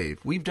and save.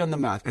 We've done the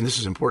math, and this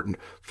is important.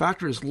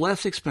 Factor is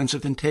less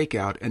expensive than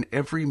takeout, and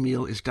every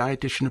meal is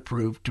dietitian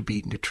approved to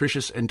be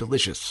nutritious and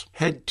delicious.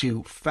 Head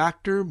to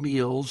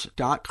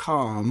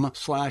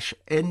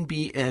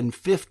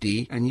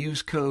factormeals.com/NBN50 and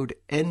use code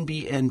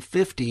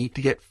NBN50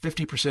 to get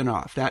 50%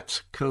 off.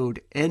 That's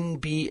code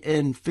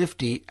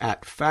NBN50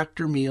 at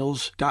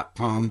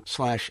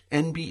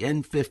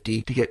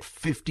factormeals.com/NBN50 to get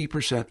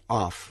 50%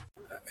 off.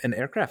 An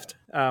aircraft.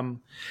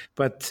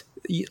 But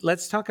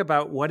let's talk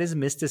about what is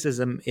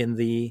mysticism in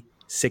the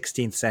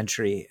 16th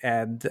century.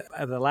 And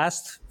the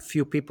last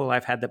few people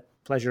I've had the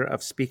pleasure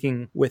of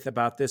speaking with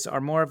about this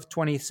are more of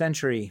 20th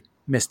century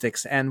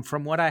mystics. And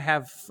from what I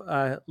have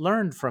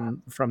learned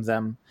from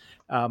them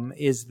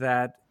is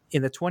that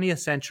in the 20th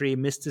century,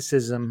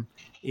 mysticism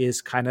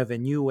is kind of a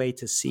new way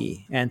to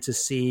see, and to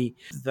see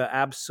the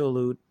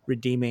absolute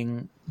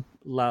redeeming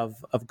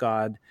love of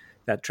God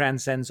that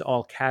transcends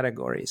all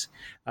categories.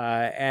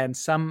 And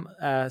some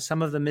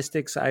of the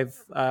mystics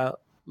I've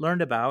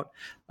learned about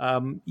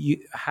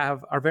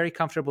are very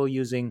comfortable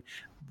using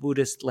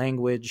Buddhist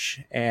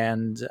language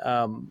and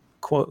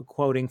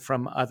quoting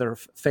from other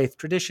faith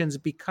traditions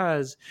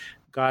because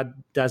God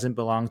doesn't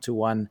belong to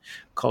one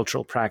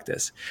cultural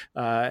practice.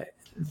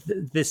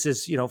 This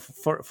is,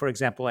 for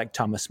example, like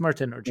Thomas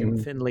Merton or Jim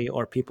Finley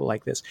or people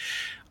like this.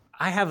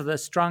 I have the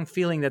strong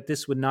feeling that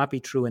this would not be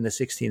true in the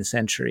 16th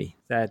century,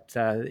 that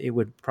it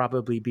would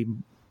probably be,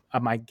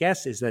 my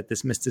guess is that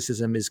this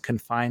mysticism is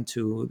confined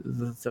to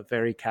the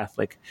very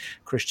Catholic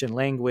Christian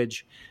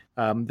language,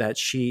 that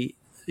she,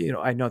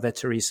 I know that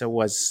Teresa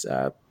was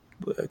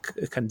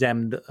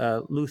condemned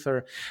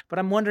Luther, but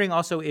I'm wondering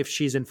also if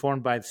she's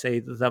informed by, say,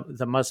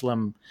 the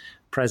Muslim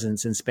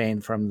presence in Spain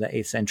from the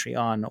 8th century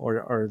on,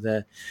 or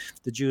the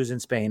Jews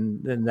in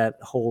Spain, and that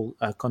whole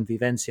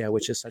convivencia,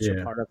 which is such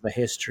a part of the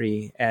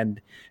history,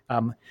 and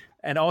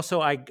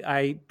also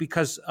I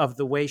because of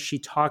the way she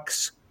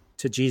talks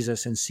to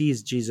Jesus and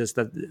sees Jesus,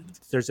 that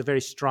there's a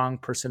very strong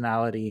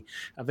personality,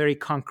 a very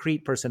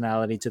concrete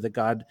personality to the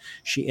God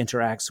she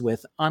interacts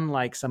with,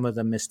 unlike some of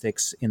the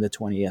mystics in the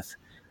 20th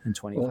and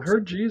 21st. Well,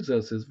 her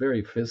Jesus is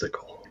very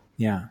physical.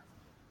 Yeah.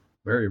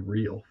 Very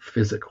real,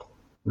 physical,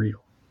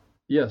 real.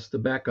 Yes, to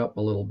back up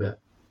a little bit.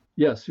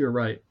 Yes, you're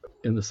right.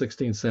 In the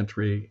 16th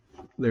century,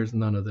 there's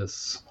none of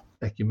this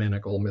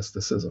ecumenical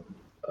mysticism.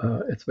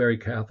 It's very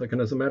Catholic.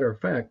 And as a matter of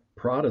fact,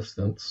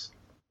 Protestants,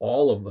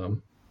 all of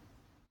them,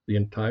 the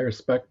entire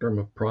spectrum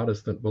of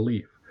Protestant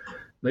belief,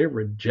 they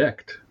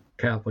reject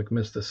Catholic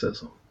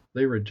mysticism.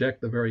 They reject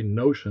the very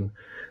notion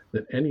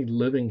that any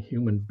living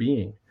human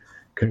being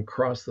can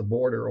cross the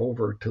border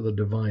over to the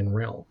divine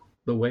realm,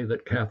 the way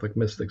that Catholic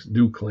mystics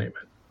do claim it.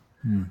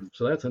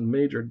 So that's a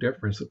major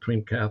difference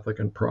between Catholic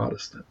and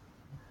Protestant.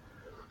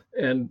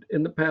 And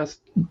in the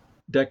past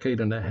decade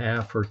and a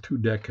half or 2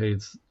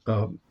 decades,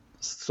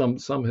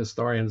 some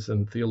historians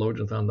and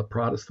theologians on the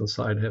Protestant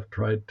side have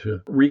tried to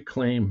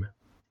reclaim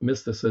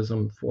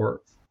mysticism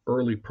for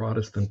early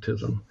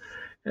Protestantism.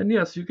 And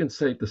yes, you can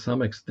say to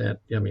some extent,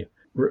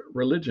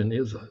 religion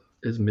is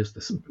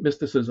mysticism.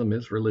 Mysticism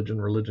is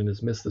religion. Religion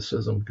is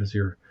mysticism, because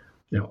you're,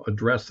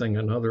 addressing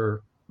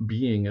another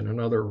being in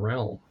another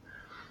realm.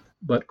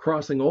 But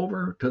crossing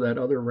over to that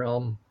other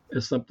realm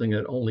is something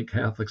that only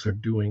Catholics are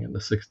doing in the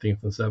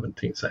 16th and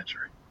 17th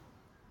century.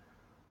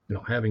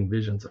 Having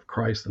visions of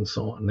Christ and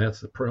so on.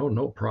 That's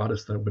no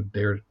Protestant would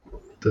dare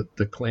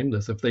to claim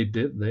this. If they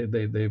did,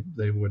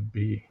 they would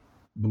be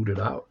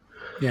booted out.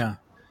 Yeah.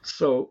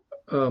 So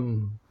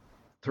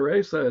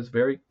Teresa is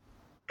very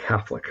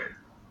Catholic.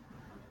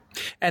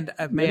 And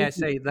may I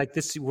say, like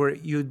this, where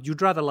you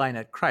draw the line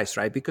at Christ,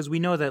 right? Because we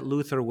know that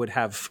Luther would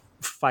have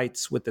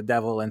fights with the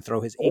devil and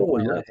throw his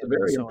inkwell. Oh, that's a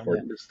very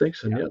important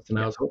distinction. Yes, and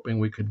I was hoping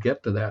we could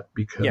get to that,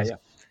 because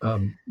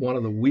one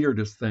of the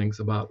weirdest things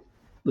about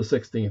the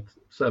 16th,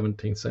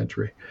 17th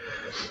century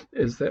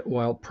is that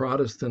while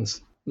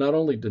Protestants not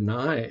only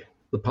deny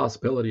the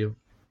possibility of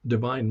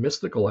divine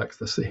mystical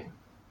ecstasy,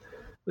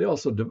 they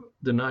also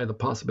deny the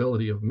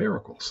possibility of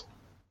miracles,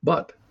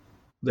 but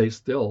they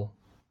still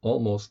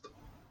almost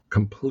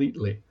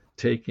completely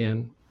take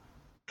in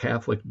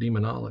Catholic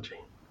demonology.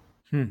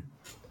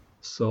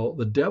 So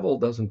the devil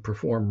doesn't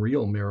perform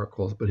real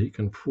miracles, but he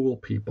can fool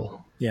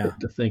people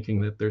into thinking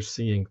that they're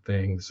seeing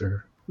things,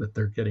 or that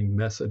they're getting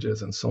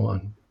messages and so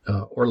on,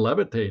 or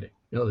levitating.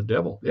 The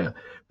devil.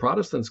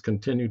 Protestants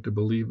continue to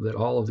believe that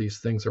all of these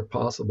things are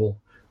possible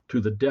to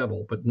the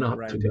devil, but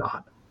not to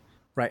God.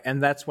 Right.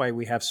 And that's why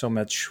we have so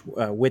much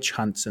witch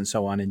hunts and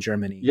so on in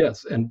Germany.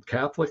 Yes, and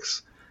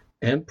Catholics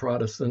and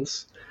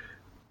Protestants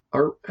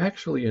are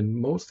actually, in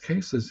most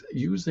cases,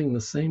 using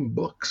the same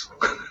books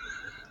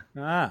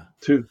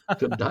to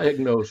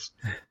diagnose,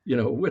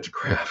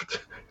 witchcraft.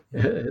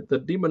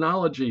 The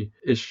demonology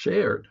is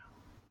shared.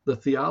 The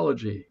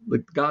theology, the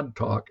God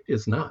talk,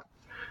 is not.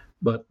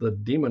 But the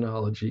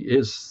demonology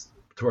is,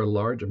 to a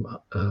large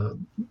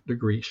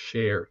degree,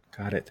 shared.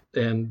 Got it.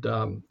 And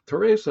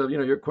Teresa,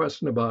 your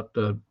question about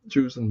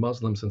Jews and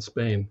Muslims in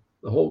Spain,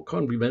 the whole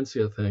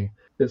convivencia thing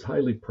is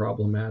highly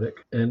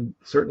problematic. And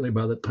certainly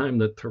by the time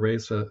that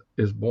Teresa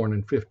is born in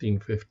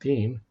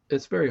 1515,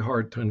 it's very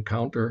hard to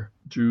encounter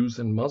Jews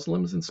and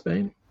Muslims in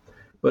Spain.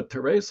 But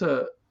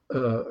Teresa,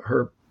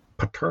 her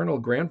paternal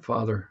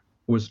grandfather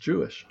was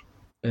Jewish.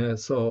 And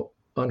so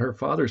on her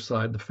father's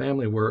side, the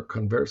family were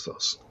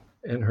conversos.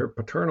 And her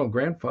paternal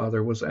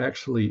grandfather was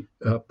actually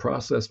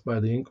processed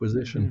by the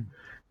Inquisition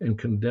and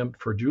condemned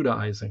for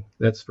Judaizing.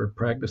 That's for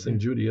practicing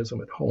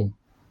Judaism at home.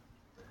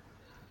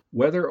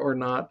 Whether or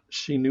not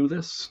she knew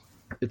this,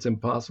 it's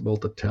impossible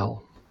to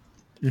tell.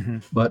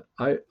 But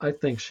I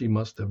think she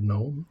must have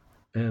known.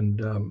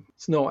 And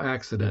it's no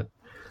accident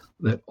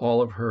that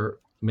all of her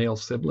male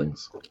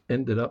siblings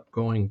ended up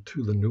going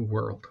to the New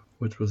World,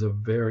 which was a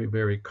very,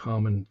 very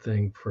common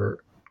thing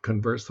for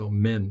converso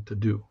men to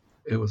do.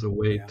 It was a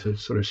way to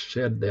sort of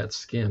shed that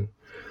skin,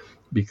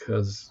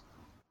 because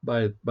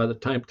by the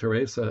time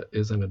Teresa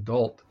is an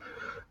adult,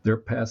 they're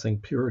passing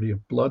purity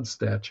of blood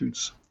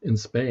statutes in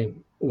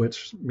Spain,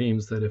 which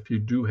means that if you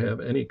do have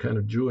any kind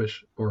of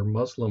Jewish or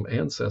Muslim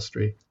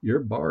ancestry, you're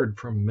barred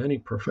from many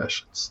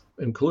professions,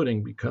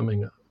 including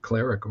becoming a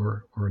cleric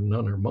or a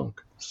nun or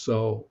monk.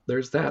 So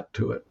there's that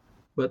to it.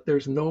 But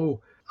there's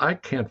I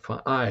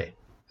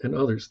and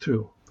others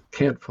too,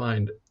 can't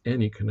find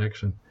any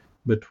connection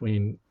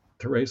between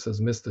Teresa's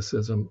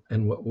mysticism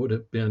and what would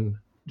have been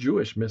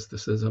Jewish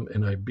mysticism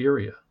in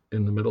Iberia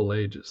in the Middle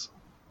Ages,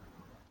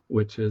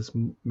 which is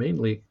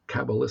mainly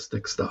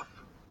Kabbalistic stuff.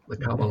 The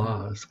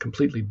Kabbalah is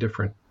completely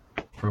different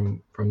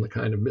from the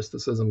kind of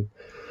mysticism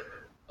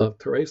of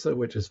Teresa,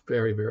 which is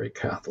very, very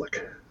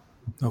Catholic.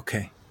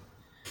 Okay,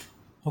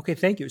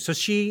 thank you. So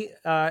she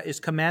is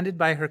commanded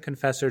by her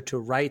confessor to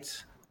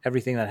write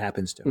everything that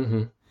happens to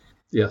her.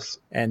 Yes.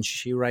 And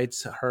she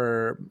writes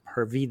her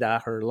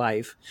vida, her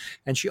life.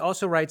 And she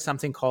also writes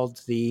something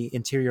called the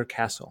Interior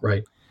Castle.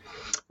 Right.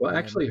 Well,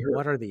 actually,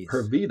 what are these?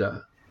 Her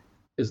vida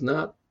is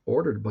not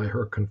ordered by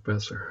her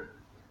confessor.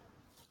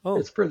 Oh.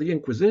 It's for the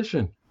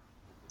Inquisition.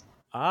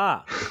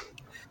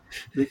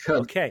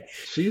 Because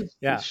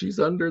she's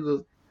under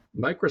the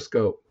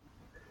microscope.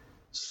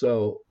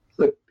 So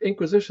the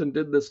Inquisition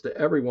did this to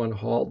everyone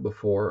hauled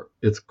before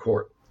its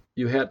court.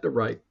 You had to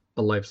write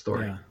a life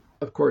story. Yeah.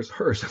 Of course,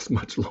 hers is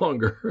much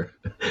longer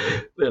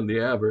than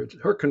the average.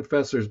 Her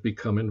confessors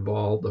become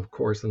involved, of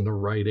course, in the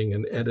writing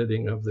and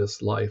editing of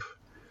this life.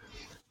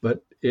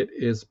 But it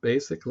is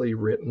basically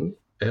written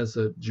as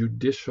a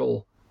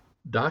judicial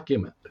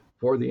document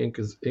for the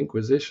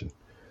Inquisition.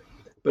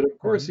 But of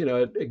course,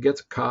 it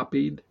gets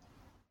copied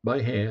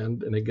by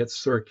hand and it gets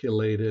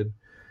circulated.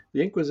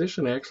 The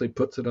Inquisition actually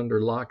puts it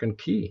under lock and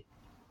key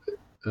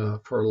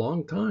for a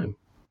long time,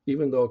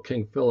 even though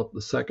King Philip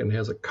II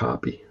has a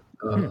copy.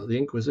 The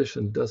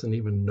Inquisition doesn't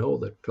even know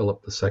that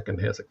Philip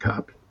II has a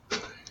copy.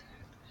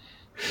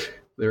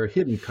 There are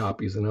hidden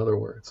copies, in other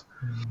words.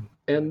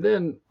 And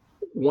then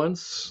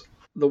once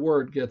the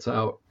word gets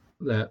out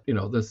that,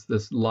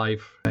 this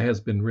life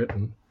has been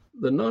written,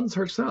 the nuns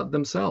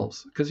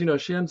themselves,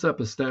 because, she ends up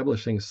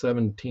establishing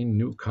 17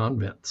 new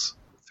convents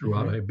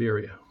throughout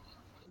Iberia.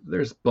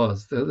 There's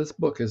buzz. This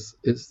book is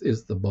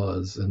the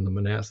buzz in the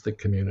monastic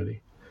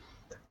community.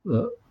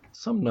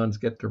 Some nuns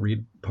get to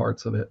read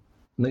parts of it.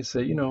 And they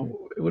say,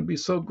 it would be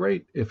so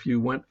great if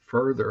you went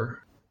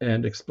further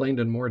and explained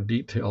in more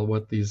detail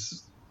what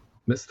these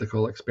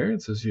mystical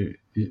experiences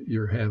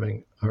you're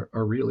having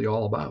are really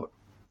all about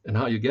and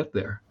how you get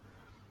there.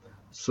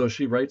 So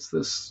she writes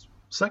this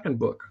second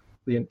book,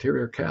 The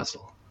Interior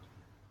Castle,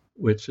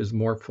 which is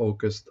more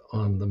focused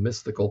on the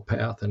mystical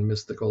path and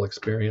mystical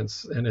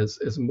experience and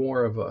is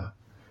more of a,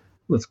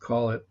 let's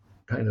call it,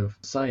 kind of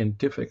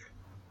scientific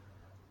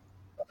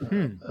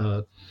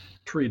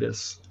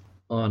treatise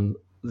on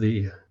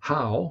the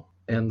how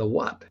and the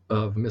what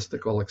of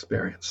mystical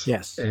experience.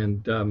 Yes.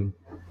 And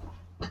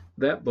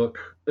that book,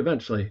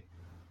 eventually,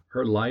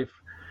 her life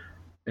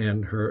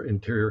and her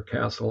Interior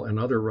Castle and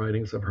other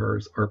writings of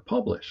hers are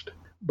published.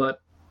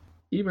 But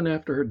even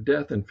after her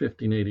death in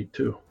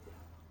 1582,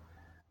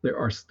 there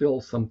are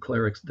still some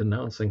clerics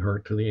denouncing her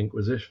to the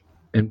Inquisition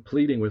and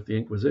pleading with the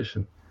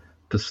Inquisition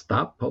to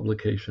stop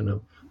publication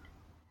of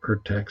her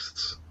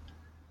texts.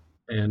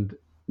 And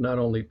not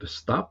only to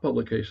stop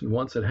publication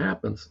once it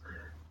happens,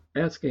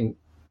 asking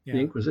the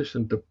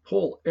Inquisition to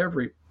pull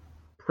every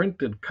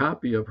printed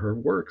copy of her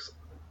works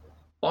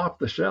off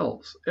the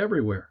shelves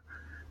everywhere,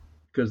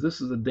 because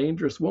this is a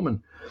dangerous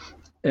woman.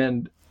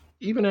 And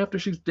even after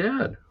she's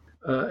dead,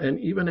 and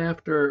even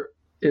after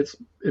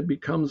it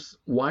becomes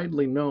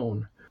widely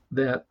known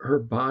that her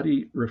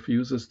body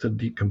refuses to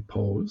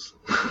decompose,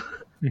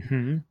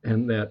 Mm-hmm.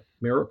 and that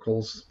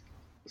miracles,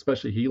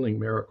 especially healing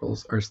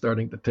miracles, are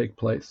starting to take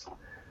place.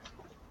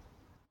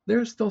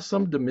 There's still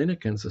some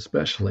Dominicans,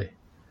 especially,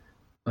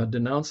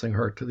 denouncing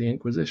her to the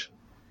Inquisition.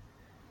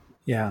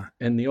 Yeah.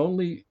 And the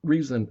only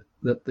reason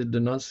that the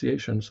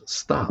denunciations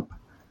stop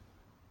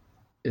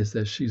is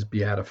that she's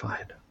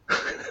beatified.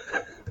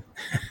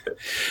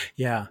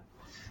 Yeah.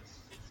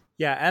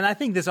 Yeah. And I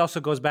think this also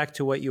goes back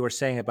to what you were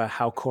saying about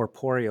how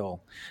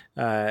corporeal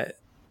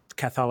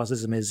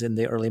Catholicism is in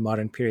the early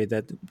modern period,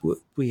 that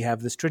we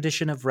have this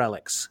tradition of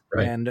relics,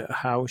 Right. and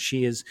how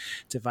she is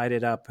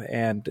divided up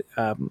and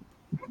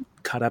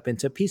cut up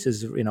into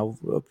pieces,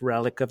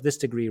 relic of this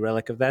degree,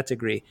 relic of that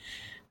degree.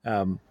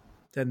 Then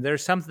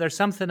there's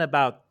something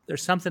about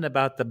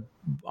the,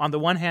 on the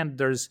one hand,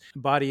 there's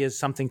body is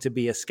something to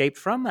be escaped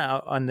from.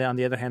 On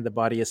the other hand, the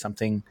body is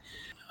something.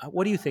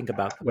 What do you think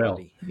about the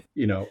body?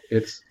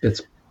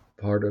 It's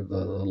part of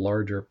the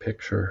larger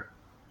picture.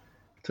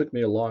 It took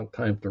me a long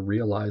time to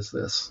realize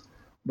this,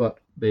 but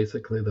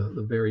basically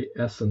the very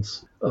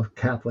essence of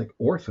Catholic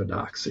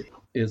orthodoxy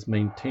is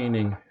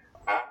maintaining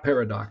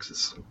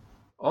paradoxes.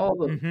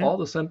 All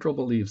the central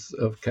beliefs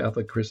of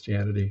Catholic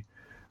Christianity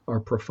are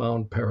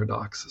profound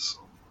paradoxes,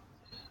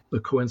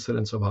 the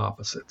coincidence of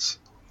opposites.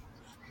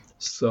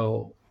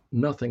 So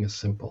nothing is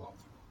simple.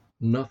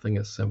 Nothing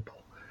is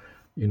simple.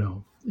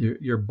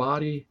 Your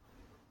body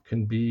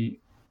can be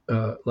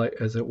like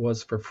as it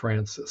was for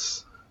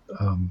Francis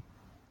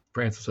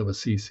of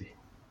Assisi,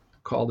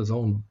 called his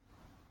own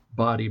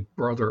body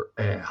brother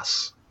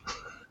ass.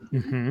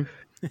 Mm-hmm.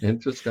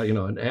 And just got,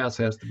 an ass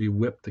has to be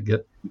whipped to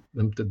get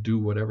them to do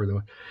whatever they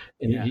want.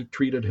 And he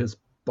treated his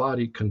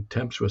body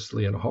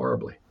contemptuously and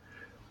horribly.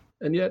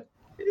 And yet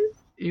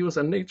he was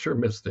a nature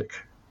mystic.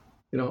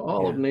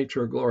 All of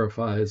nature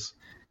glorifies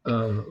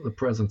the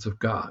presence of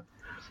God.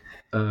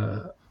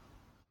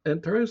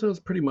 And Teresa was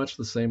pretty much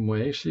the same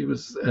way. She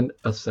was an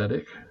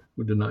ascetic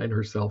who denied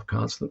herself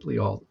constantly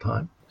all the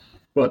time.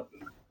 But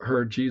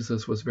her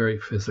Jesus was very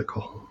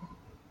physical.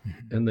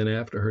 Mm-hmm. And then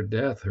after her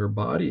death, her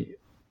body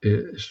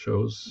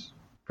shows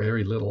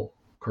very little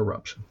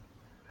corruption.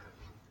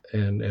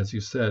 And as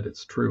you said,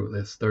 it's true.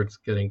 It starts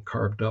getting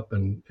carved up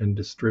and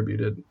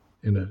distributed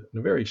in a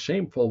very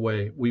shameful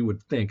way, we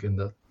would think, in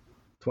the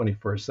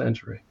 21st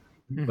century.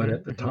 Mm-hmm. But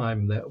at the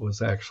time, that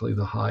was actually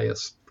the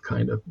highest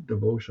kind of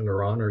devotion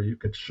or honor you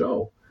could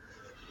show.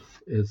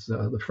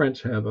 The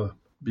French have a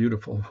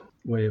beautiful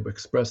way of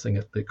expressing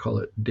it. They call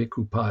it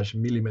découpage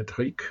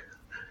millimétrique,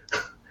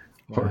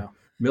 or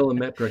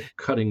millimetric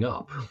cutting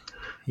up.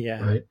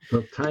 Yeah. Right.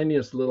 The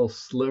tiniest little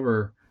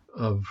sliver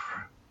of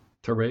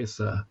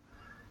Teresa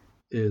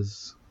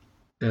is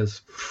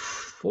as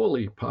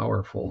fully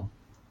powerful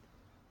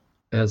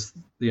as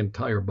the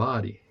entire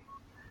body,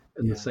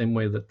 in the same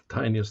way that the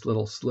tiniest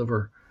little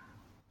sliver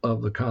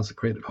of the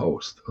consecrated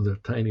host, or the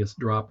tiniest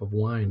drop of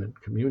wine in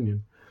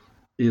communion,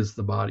 is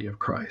the body of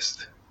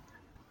Christ.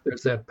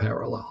 There's that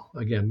parallel.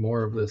 Again,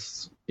 more of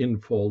this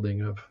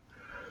infolding of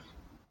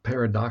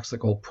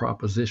paradoxical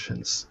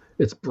propositions.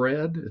 It's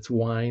bread, it's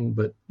wine,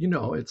 but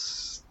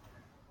it's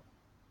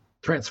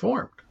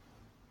transformed.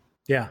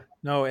 Yeah.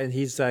 No, and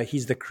he's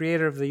the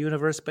creator of the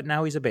universe, but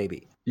now he's a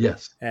baby.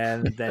 Yes.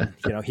 And then,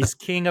 he's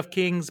king of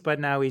kings, but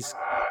now he's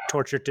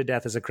tortured to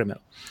death as a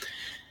criminal.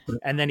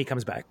 And then he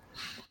comes back.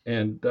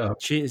 And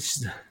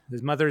his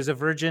mother is a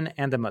virgin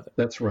and a mother.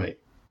 That's right.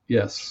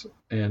 Yes.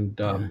 And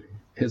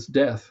his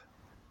death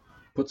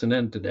puts an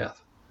end to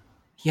death.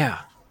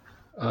 Yeah.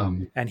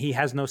 And he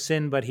has no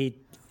sin, but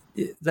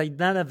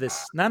none of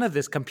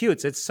this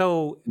computes. It's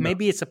so,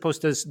 maybe it's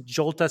supposed to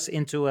jolt us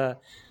into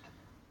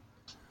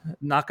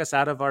knock us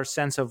out of our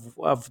sense of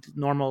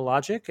normal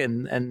logic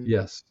and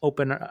yes,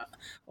 open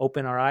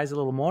our eyes a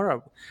little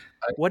more.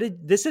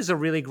 This is a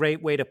really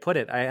great way to put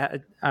it. I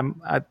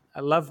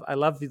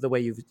love the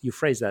way you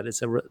phrase that. It's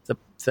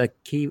the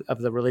key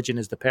of the religion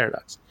is the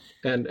paradox.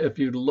 And if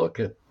you look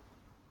at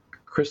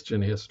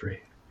Christian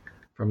history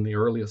from the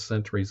earliest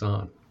centuries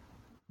on,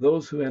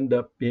 those who end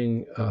up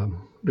being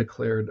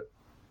declared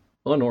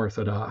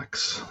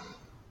unorthodox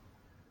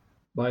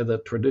by the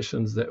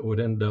traditions that would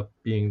end up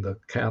being the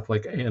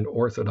Catholic and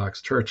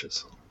Orthodox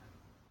churches,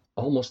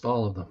 almost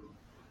all of them,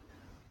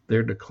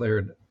 they're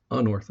declared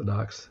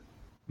unorthodox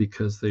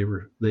because they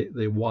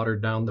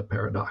watered down the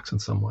paradox in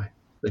some way.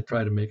 They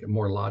try to make it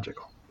more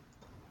logical.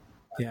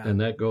 Yeah.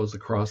 And that goes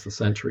across the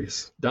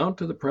centuries down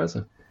to the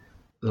present.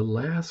 The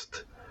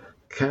last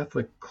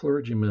Catholic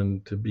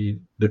clergyman to be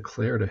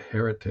declared a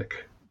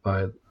heretic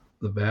by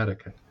the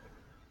Vatican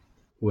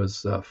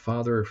was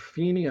Father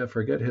Feeney. I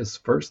forget his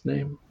first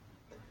name.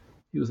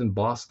 He was in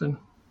Boston,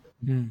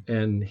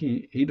 and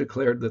he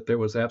declared that there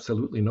was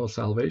absolutely no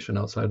salvation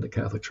outside the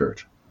Catholic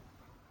Church.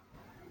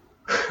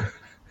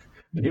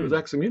 And he was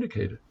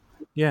excommunicated.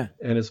 Yeah.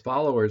 And his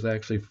followers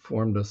actually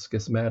formed a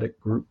schismatic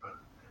group,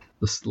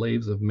 the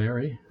Slaves of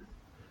Mary.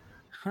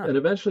 Huh. And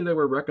eventually they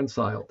were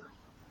reconciled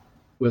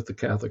with the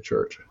Catholic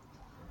Church.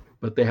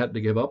 But they had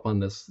to give up on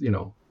this,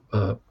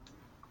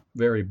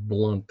 very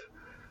blunt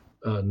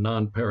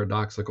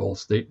non-paradoxical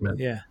statement,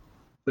 Yeah.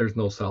 there's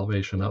no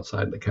salvation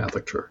outside the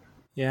Catholic Church.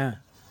 Yeah.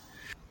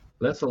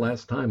 That's the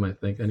last time I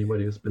think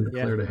anybody has been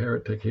declared a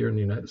heretic here in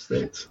the United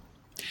States.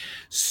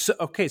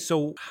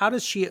 So how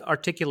does she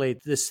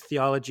articulate this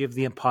theology of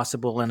the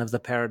impossible and of the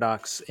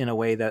paradox in a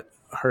way that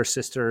her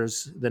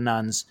sisters, the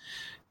nuns,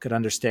 could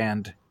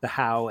understand the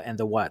how and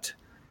the what?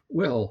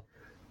 Well,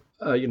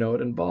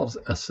 it involves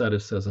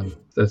asceticism.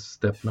 That's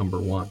step number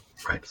one,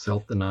 right?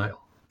 Self-denial.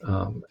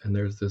 And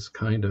there's this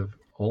kind of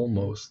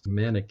almost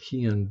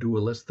Manichaean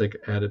dualistic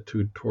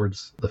attitude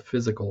towards the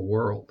physical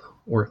world,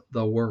 or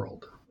the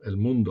world, el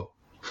mundo.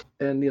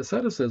 And the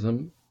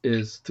asceticism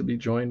is to be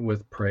joined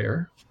with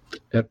prayer.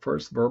 At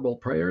first, verbal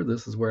prayer.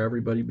 This is where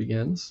everybody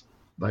begins,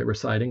 by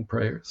reciting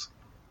prayers.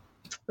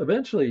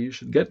 Eventually, you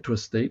should get to a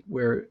state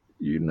where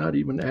you're not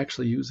even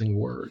actually using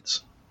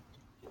words.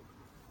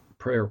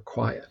 Prayer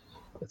quiet.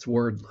 It's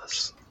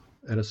wordless.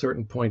 At a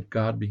certain point,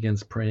 God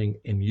begins praying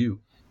in you,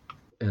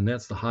 and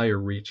that's the higher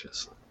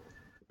reaches.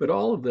 But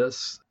all of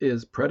this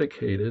is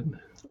predicated,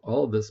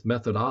 all of this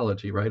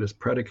methodology, right, is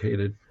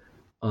predicated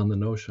on the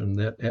notion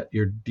that at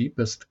your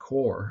deepest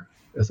core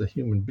as a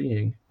human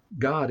being,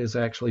 God is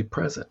actually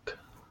present.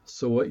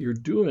 So what you're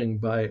doing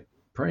by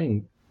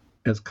praying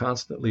as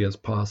constantly as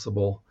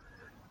possible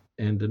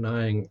and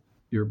denying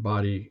your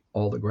body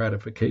all the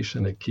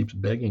gratification it keeps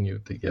begging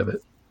you to give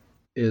it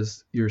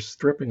is you're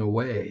stripping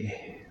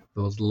away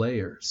those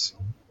layers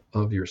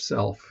of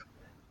yourself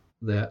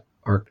that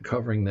are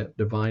covering that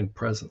divine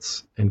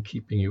presence and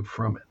keeping you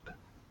from it.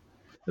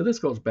 Now, this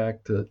goes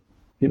back to,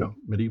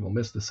 medieval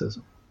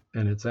mysticism,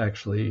 and it's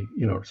actually,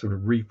 sort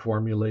of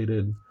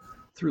reformulated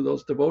through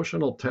those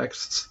devotional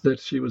texts that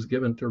she was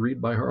given to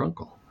read by her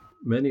uncle,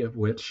 many of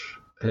which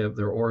have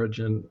their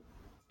origin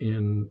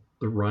in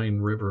the Rhine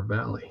River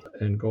Valley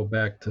and go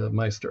back to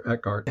Meister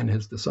Eckhart and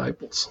his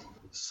disciples.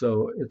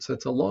 So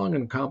it's a long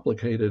and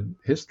complicated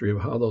history of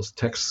how those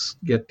texts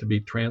get to be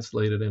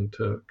translated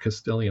into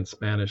Castilian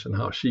Spanish and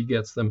how she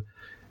gets them.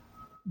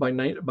 By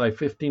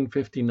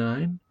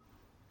 1559,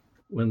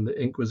 when the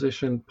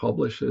Inquisition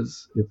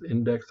publishes its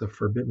Index of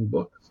Forbidden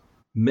Books,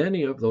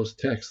 many of those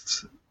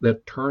texts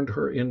that turned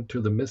her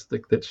into the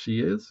mystic that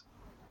she is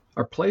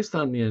are placed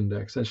on the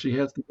index, and she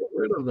has to get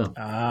rid of them.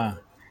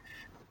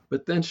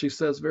 But then she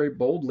says very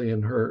boldly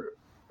in her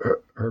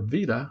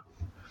Vita,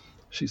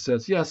 she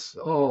says, yes,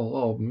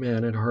 oh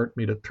man, it hurt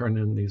me to turn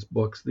in these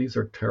books. These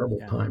are terrible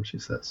times, she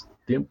says.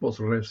 Tiempos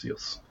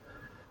recios.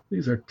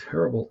 These are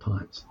terrible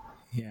times.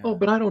 Yeah. Oh,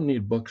 but I don't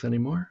need books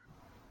anymore.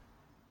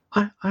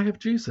 I have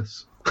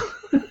Jesus.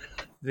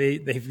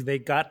 They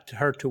got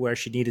her to where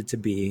she needed to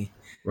be,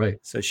 right?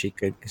 So she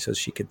could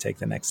take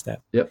the next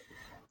step. Yep,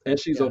 and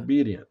she's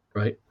obedient,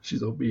 right?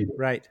 She's obedient,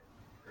 right?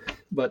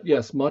 But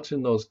yes, much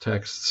in those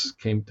texts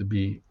came to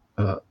be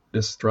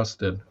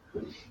distrusted.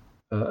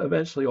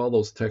 Eventually, all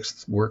those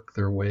texts work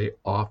their way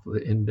off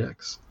the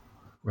index,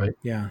 right?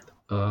 Yeah.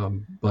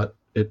 But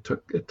it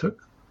took.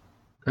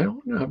 I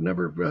don't know. I've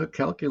never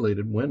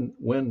calculated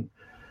when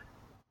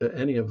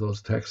any of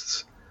those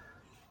texts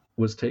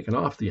was taken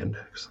off the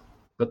index,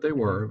 but they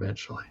were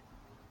eventually.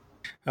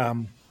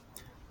 I'm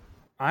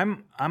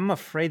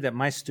afraid that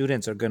my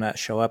students are going to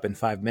show up in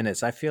 5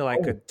 minutes. I feel I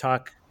could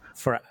talk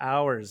for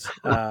hours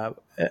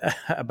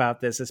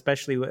about this,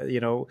 especially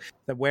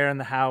the where and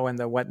the how and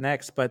the what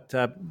next. But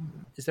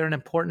is there an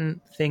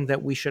important thing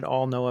that we should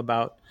all know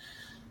about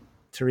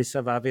Teresa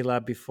of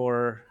Avila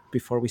before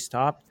we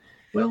stop?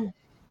 Well,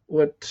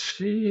 what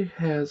she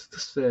has to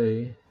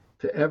say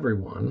to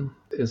everyone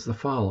is the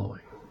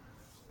following: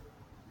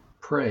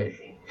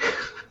 pray.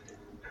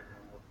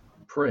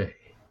 Pray.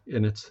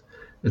 And it's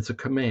a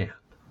command.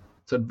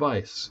 It's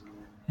advice.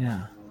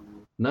 Yeah.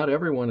 Not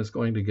everyone is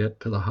going to get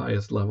to the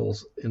highest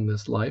levels in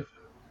this life,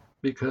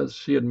 because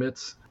she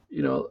admits,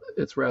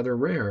 it's rather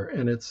rare,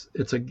 and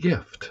it's a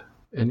gift,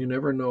 and you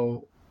never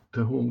know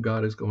to whom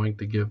God is going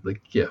to give the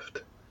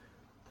gift.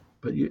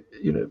 But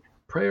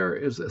prayer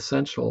is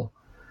essential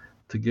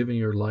to giving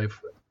your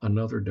life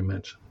another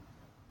dimension,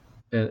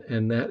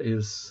 and that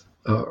is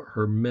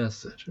her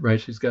message, right?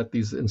 She's got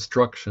these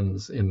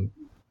instructions in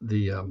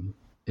the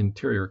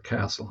interior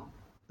castle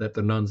that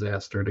the nuns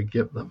asked her to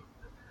give them.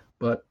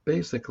 But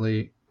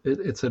basically,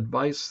 it's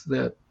advice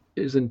that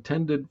is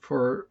intended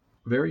for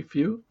very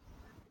few,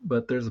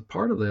 but there's a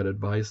part of that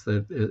advice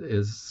that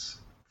is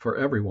for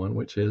everyone,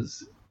 which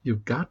is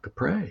you've got to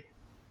pray.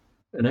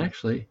 And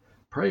actually,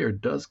 prayer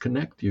does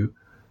connect you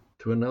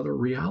to another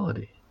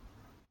reality.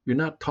 You're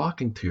not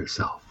talking to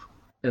yourself.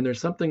 And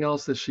there's something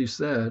else that she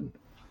said,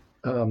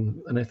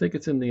 and I think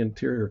it's in the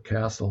interior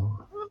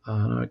castle.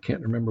 I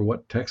can't remember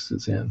what text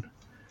it's in.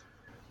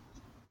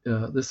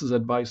 This is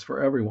advice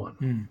for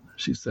everyone.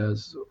 She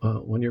says,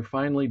 when you're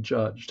finally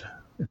judged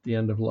at the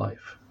end of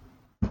life,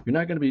 you're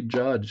not going to be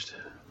judged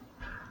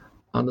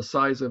on the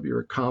size of your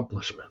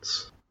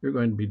accomplishments. You're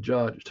going to be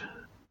judged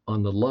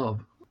on the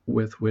love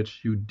with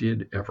which you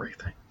did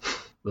everything,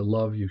 the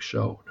love you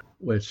showed,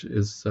 which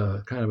is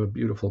kind of a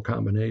beautiful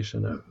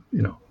combination of,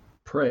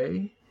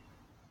 pray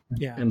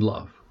and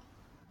love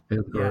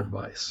is her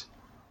advice.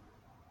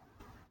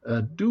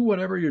 Do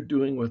whatever you're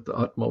doing with the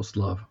utmost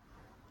love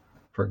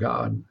for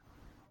God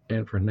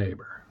and for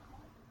neighbor,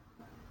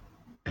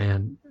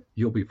 and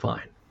you'll be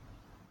fine.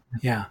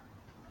 Yeah.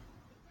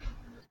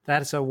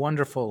 That's a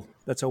wonderful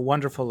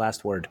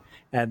last word.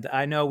 And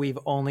I know we've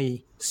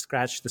only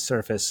scratched the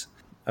surface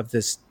of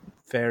this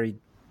very,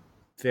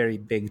 very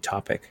big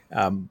topic.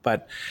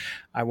 But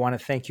I want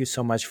to thank you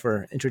so much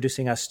for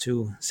introducing us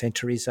to St.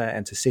 Teresa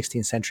and to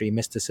 16th century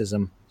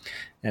mysticism,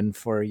 and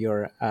for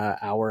your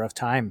hour of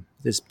time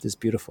this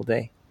beautiful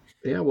day.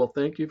 Yeah, well,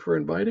 thank you for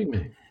inviting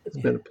me. It's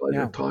been a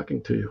pleasure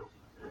talking to you.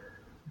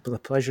 The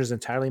pleasure is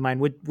entirely mine.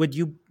 Would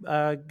you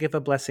give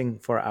a blessing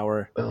for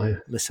our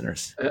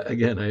listeners?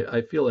 Again,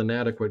 I feel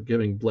inadequate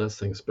giving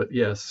blessings, but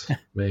yes,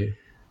 may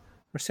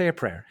or say a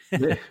prayer.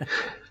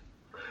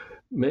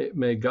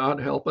 may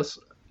God help us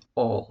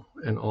all,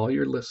 and all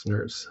your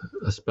listeners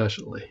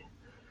especially,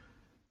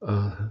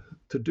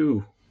 to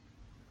do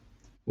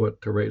what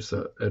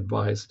Teresa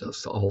advised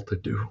us all to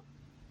do.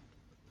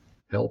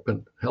 Help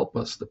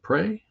us to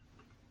pray.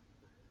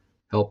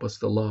 Help us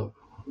to love.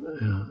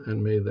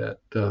 And may that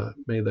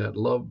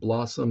love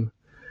blossom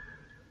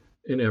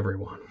in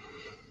everyone.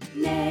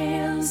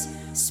 Nails,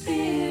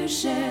 spear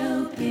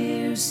shall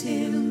pierce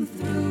him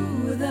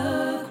through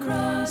the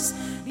cross.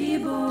 Be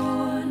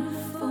born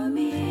for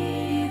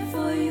me,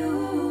 for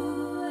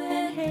you,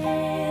 and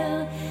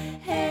hail,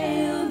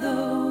 hail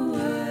the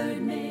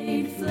Word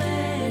made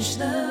flesh,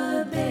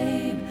 the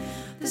babe,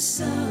 the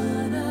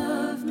Son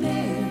of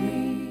Mary.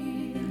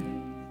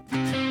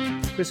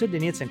 Chris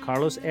O'Diniz and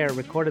Carlos Eyre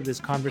recorded this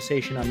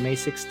conversation on May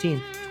 16,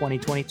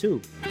 2022.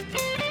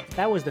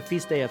 That was the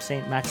feast day of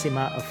Saint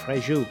Maxima of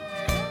Fréjus,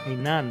 a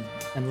nun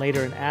and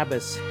later an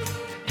abbess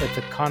at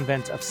the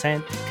convent of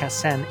Saint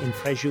Cassin in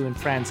Fréjus in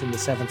France in the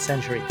 7th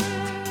century.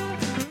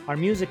 Our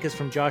music is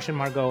from Josh and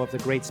Margot of the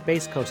Great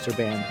Space Coaster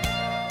Band,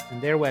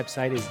 and their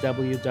website is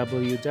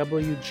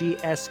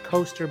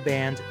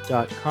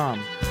www.gscoasterband.com.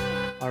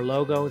 Our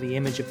logo, the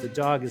image of the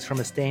dog, is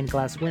from a stained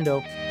glass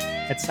window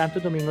at Santo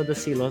Domingo de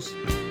Silos,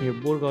 near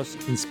Burgos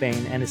in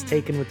Spain, and is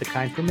taken with the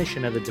kind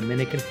permission of the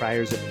Dominican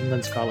Friars of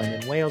England, Scotland,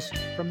 and Wales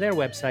from their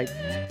website,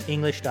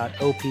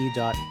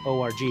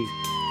 english.op.org.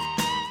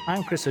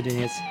 I'm Chris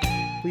O'Diniz.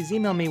 Please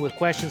email me with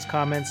questions,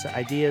 comments,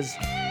 ideas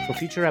for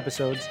future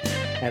episodes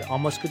at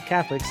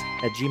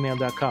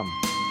almostgoodcatholics@gmail.com.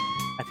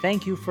 I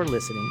thank you for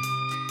listening.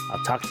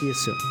 I'll talk to you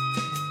soon.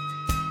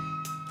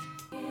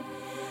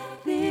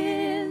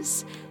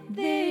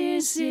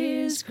 This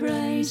is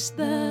Christ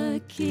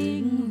the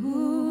King,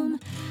 whom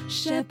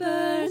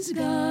shepherds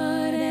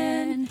guard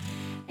and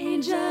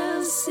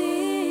angels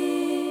sing.